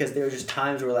on because there were just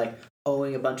times where like,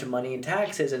 owing a bunch of money in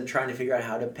taxes and trying to figure out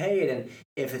how to pay it. And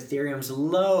if Ethereum's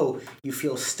low, you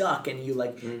feel stuck and you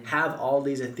have all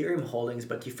these Ethereum holdings,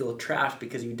 but you feel trapped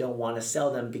because you don't want to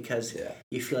sell them because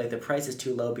you feel like the price is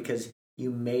too low because you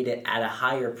made it at a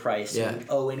higher price. Yeah. You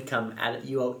owe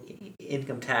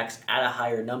income tax at a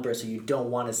higher number, so you don't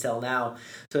want to sell now.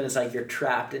 So then it's like you're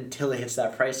trapped until it hits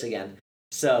that price again.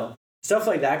 So stuff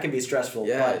like that can be stressful.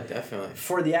 Yeah, but definitely.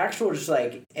 for the actual just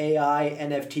like AI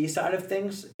NFT side of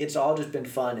things, it's all just been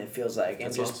fun, it feels like. And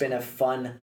That's just awesome. been a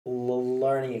fun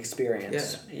learning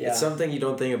experience. Yeah. It's something you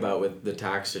don't think about with the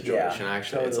tax situation,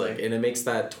 actually. Totally. It's and it makes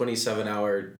that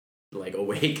 27-hour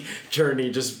awake journey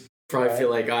just probably feel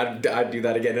like I'd do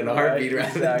that again in a heartbeat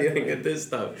rather than dealing with this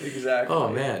stuff. Exactly. Oh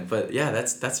man, but yeah,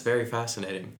 that's very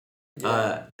fascinating.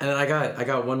 Yeah. And then I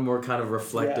got one more kind of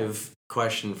reflective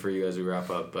question for you as we wrap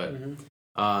up, but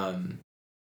I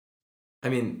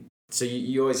mean, so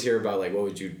you always hear about what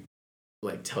would you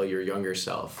tell your younger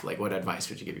self? What advice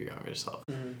would you give your younger self?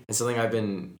 And something I've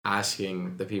been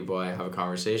asking the people I have a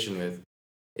conversation with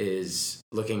is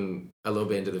looking a little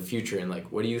bit into the future and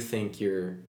what do you think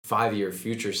your 5-year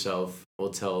future self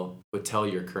would tell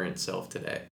your current self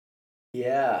today?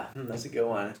 Yeah, that's a good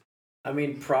one. I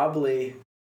mean, probably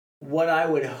what I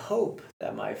would hope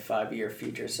that my 5-year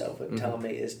future self would tell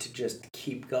me is to just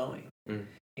keep going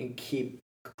and keep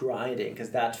grinding, because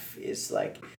that's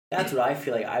what I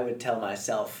feel like I would tell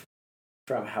myself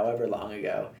from however long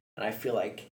ago, and I feel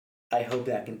like I hope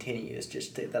that continues,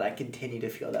 that I continue to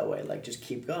feel that way, just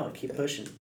keep going, keep pushing,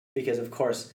 because of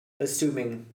course,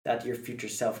 assuming that your future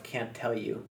self can't tell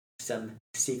you some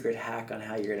secret hack on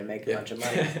how you're going to make a bunch of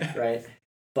money, right?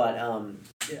 But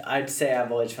I'd say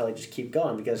I've always felt like just keep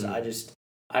going, because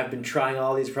I've been trying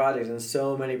all these projects, and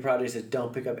so many projects that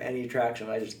don't pick up any traction.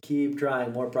 I just keep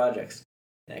trying more projects,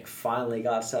 and I finally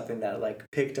got something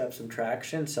that picked up some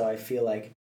traction. So I feel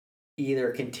like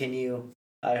either continue.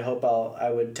 I hope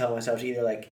I would tell myself to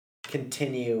either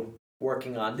continue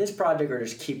working on this project or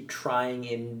just keep trying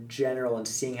in general and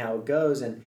seeing how it goes.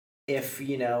 And if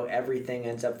everything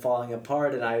ends up falling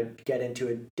apart and I get into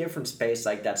a different space,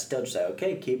 that's still just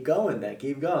okay, keep going then,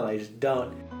 keep going. Just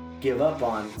don't give up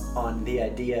on the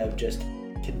idea of just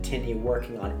continue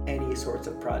working on any sorts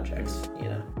of projects,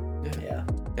 Yeah.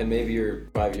 And maybe your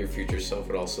 5-year future self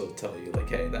would also tell you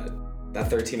hey, that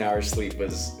 13 hours sleep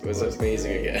was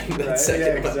amazing again. That right?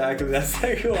 second one. Exactly. That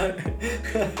second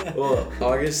one. Well,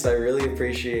 August, I really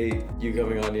appreciate you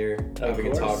coming on here, having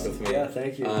a talk with me. Yeah,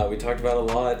 thank you. We talked about a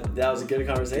lot. That was a good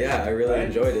conversation. Yeah, I really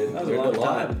enjoyed it. That was a long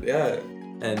time. Yeah.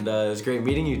 And it was great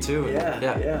meeting you too. Yeah.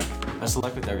 Best of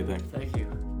luck with everything. Thank you.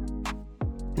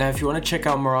 Now, if you want to check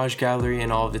out Mirage Gallery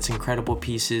and all of its incredible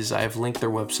pieces, I have linked their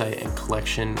website and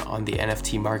collection on the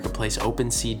NFT marketplace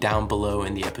OpenSea down below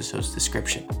in the episode's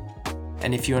description.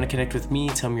 And if you want to connect with me,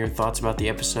 tell me your thoughts about the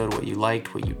episode, what you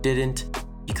liked, what you didn't,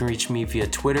 you can reach me via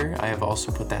Twitter. I have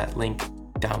also put that link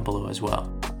down below as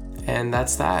well. And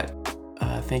that's that.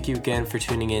 Thank you again for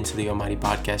tuning in to the Almighty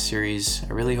Podcast series.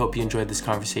 I really hope you enjoyed this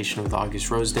conversation with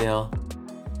August Rosedale.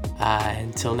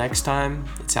 Until next time,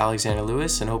 it's Alexander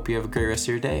Lewis, and hope you have a great rest of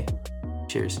your day.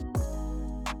 Cheers.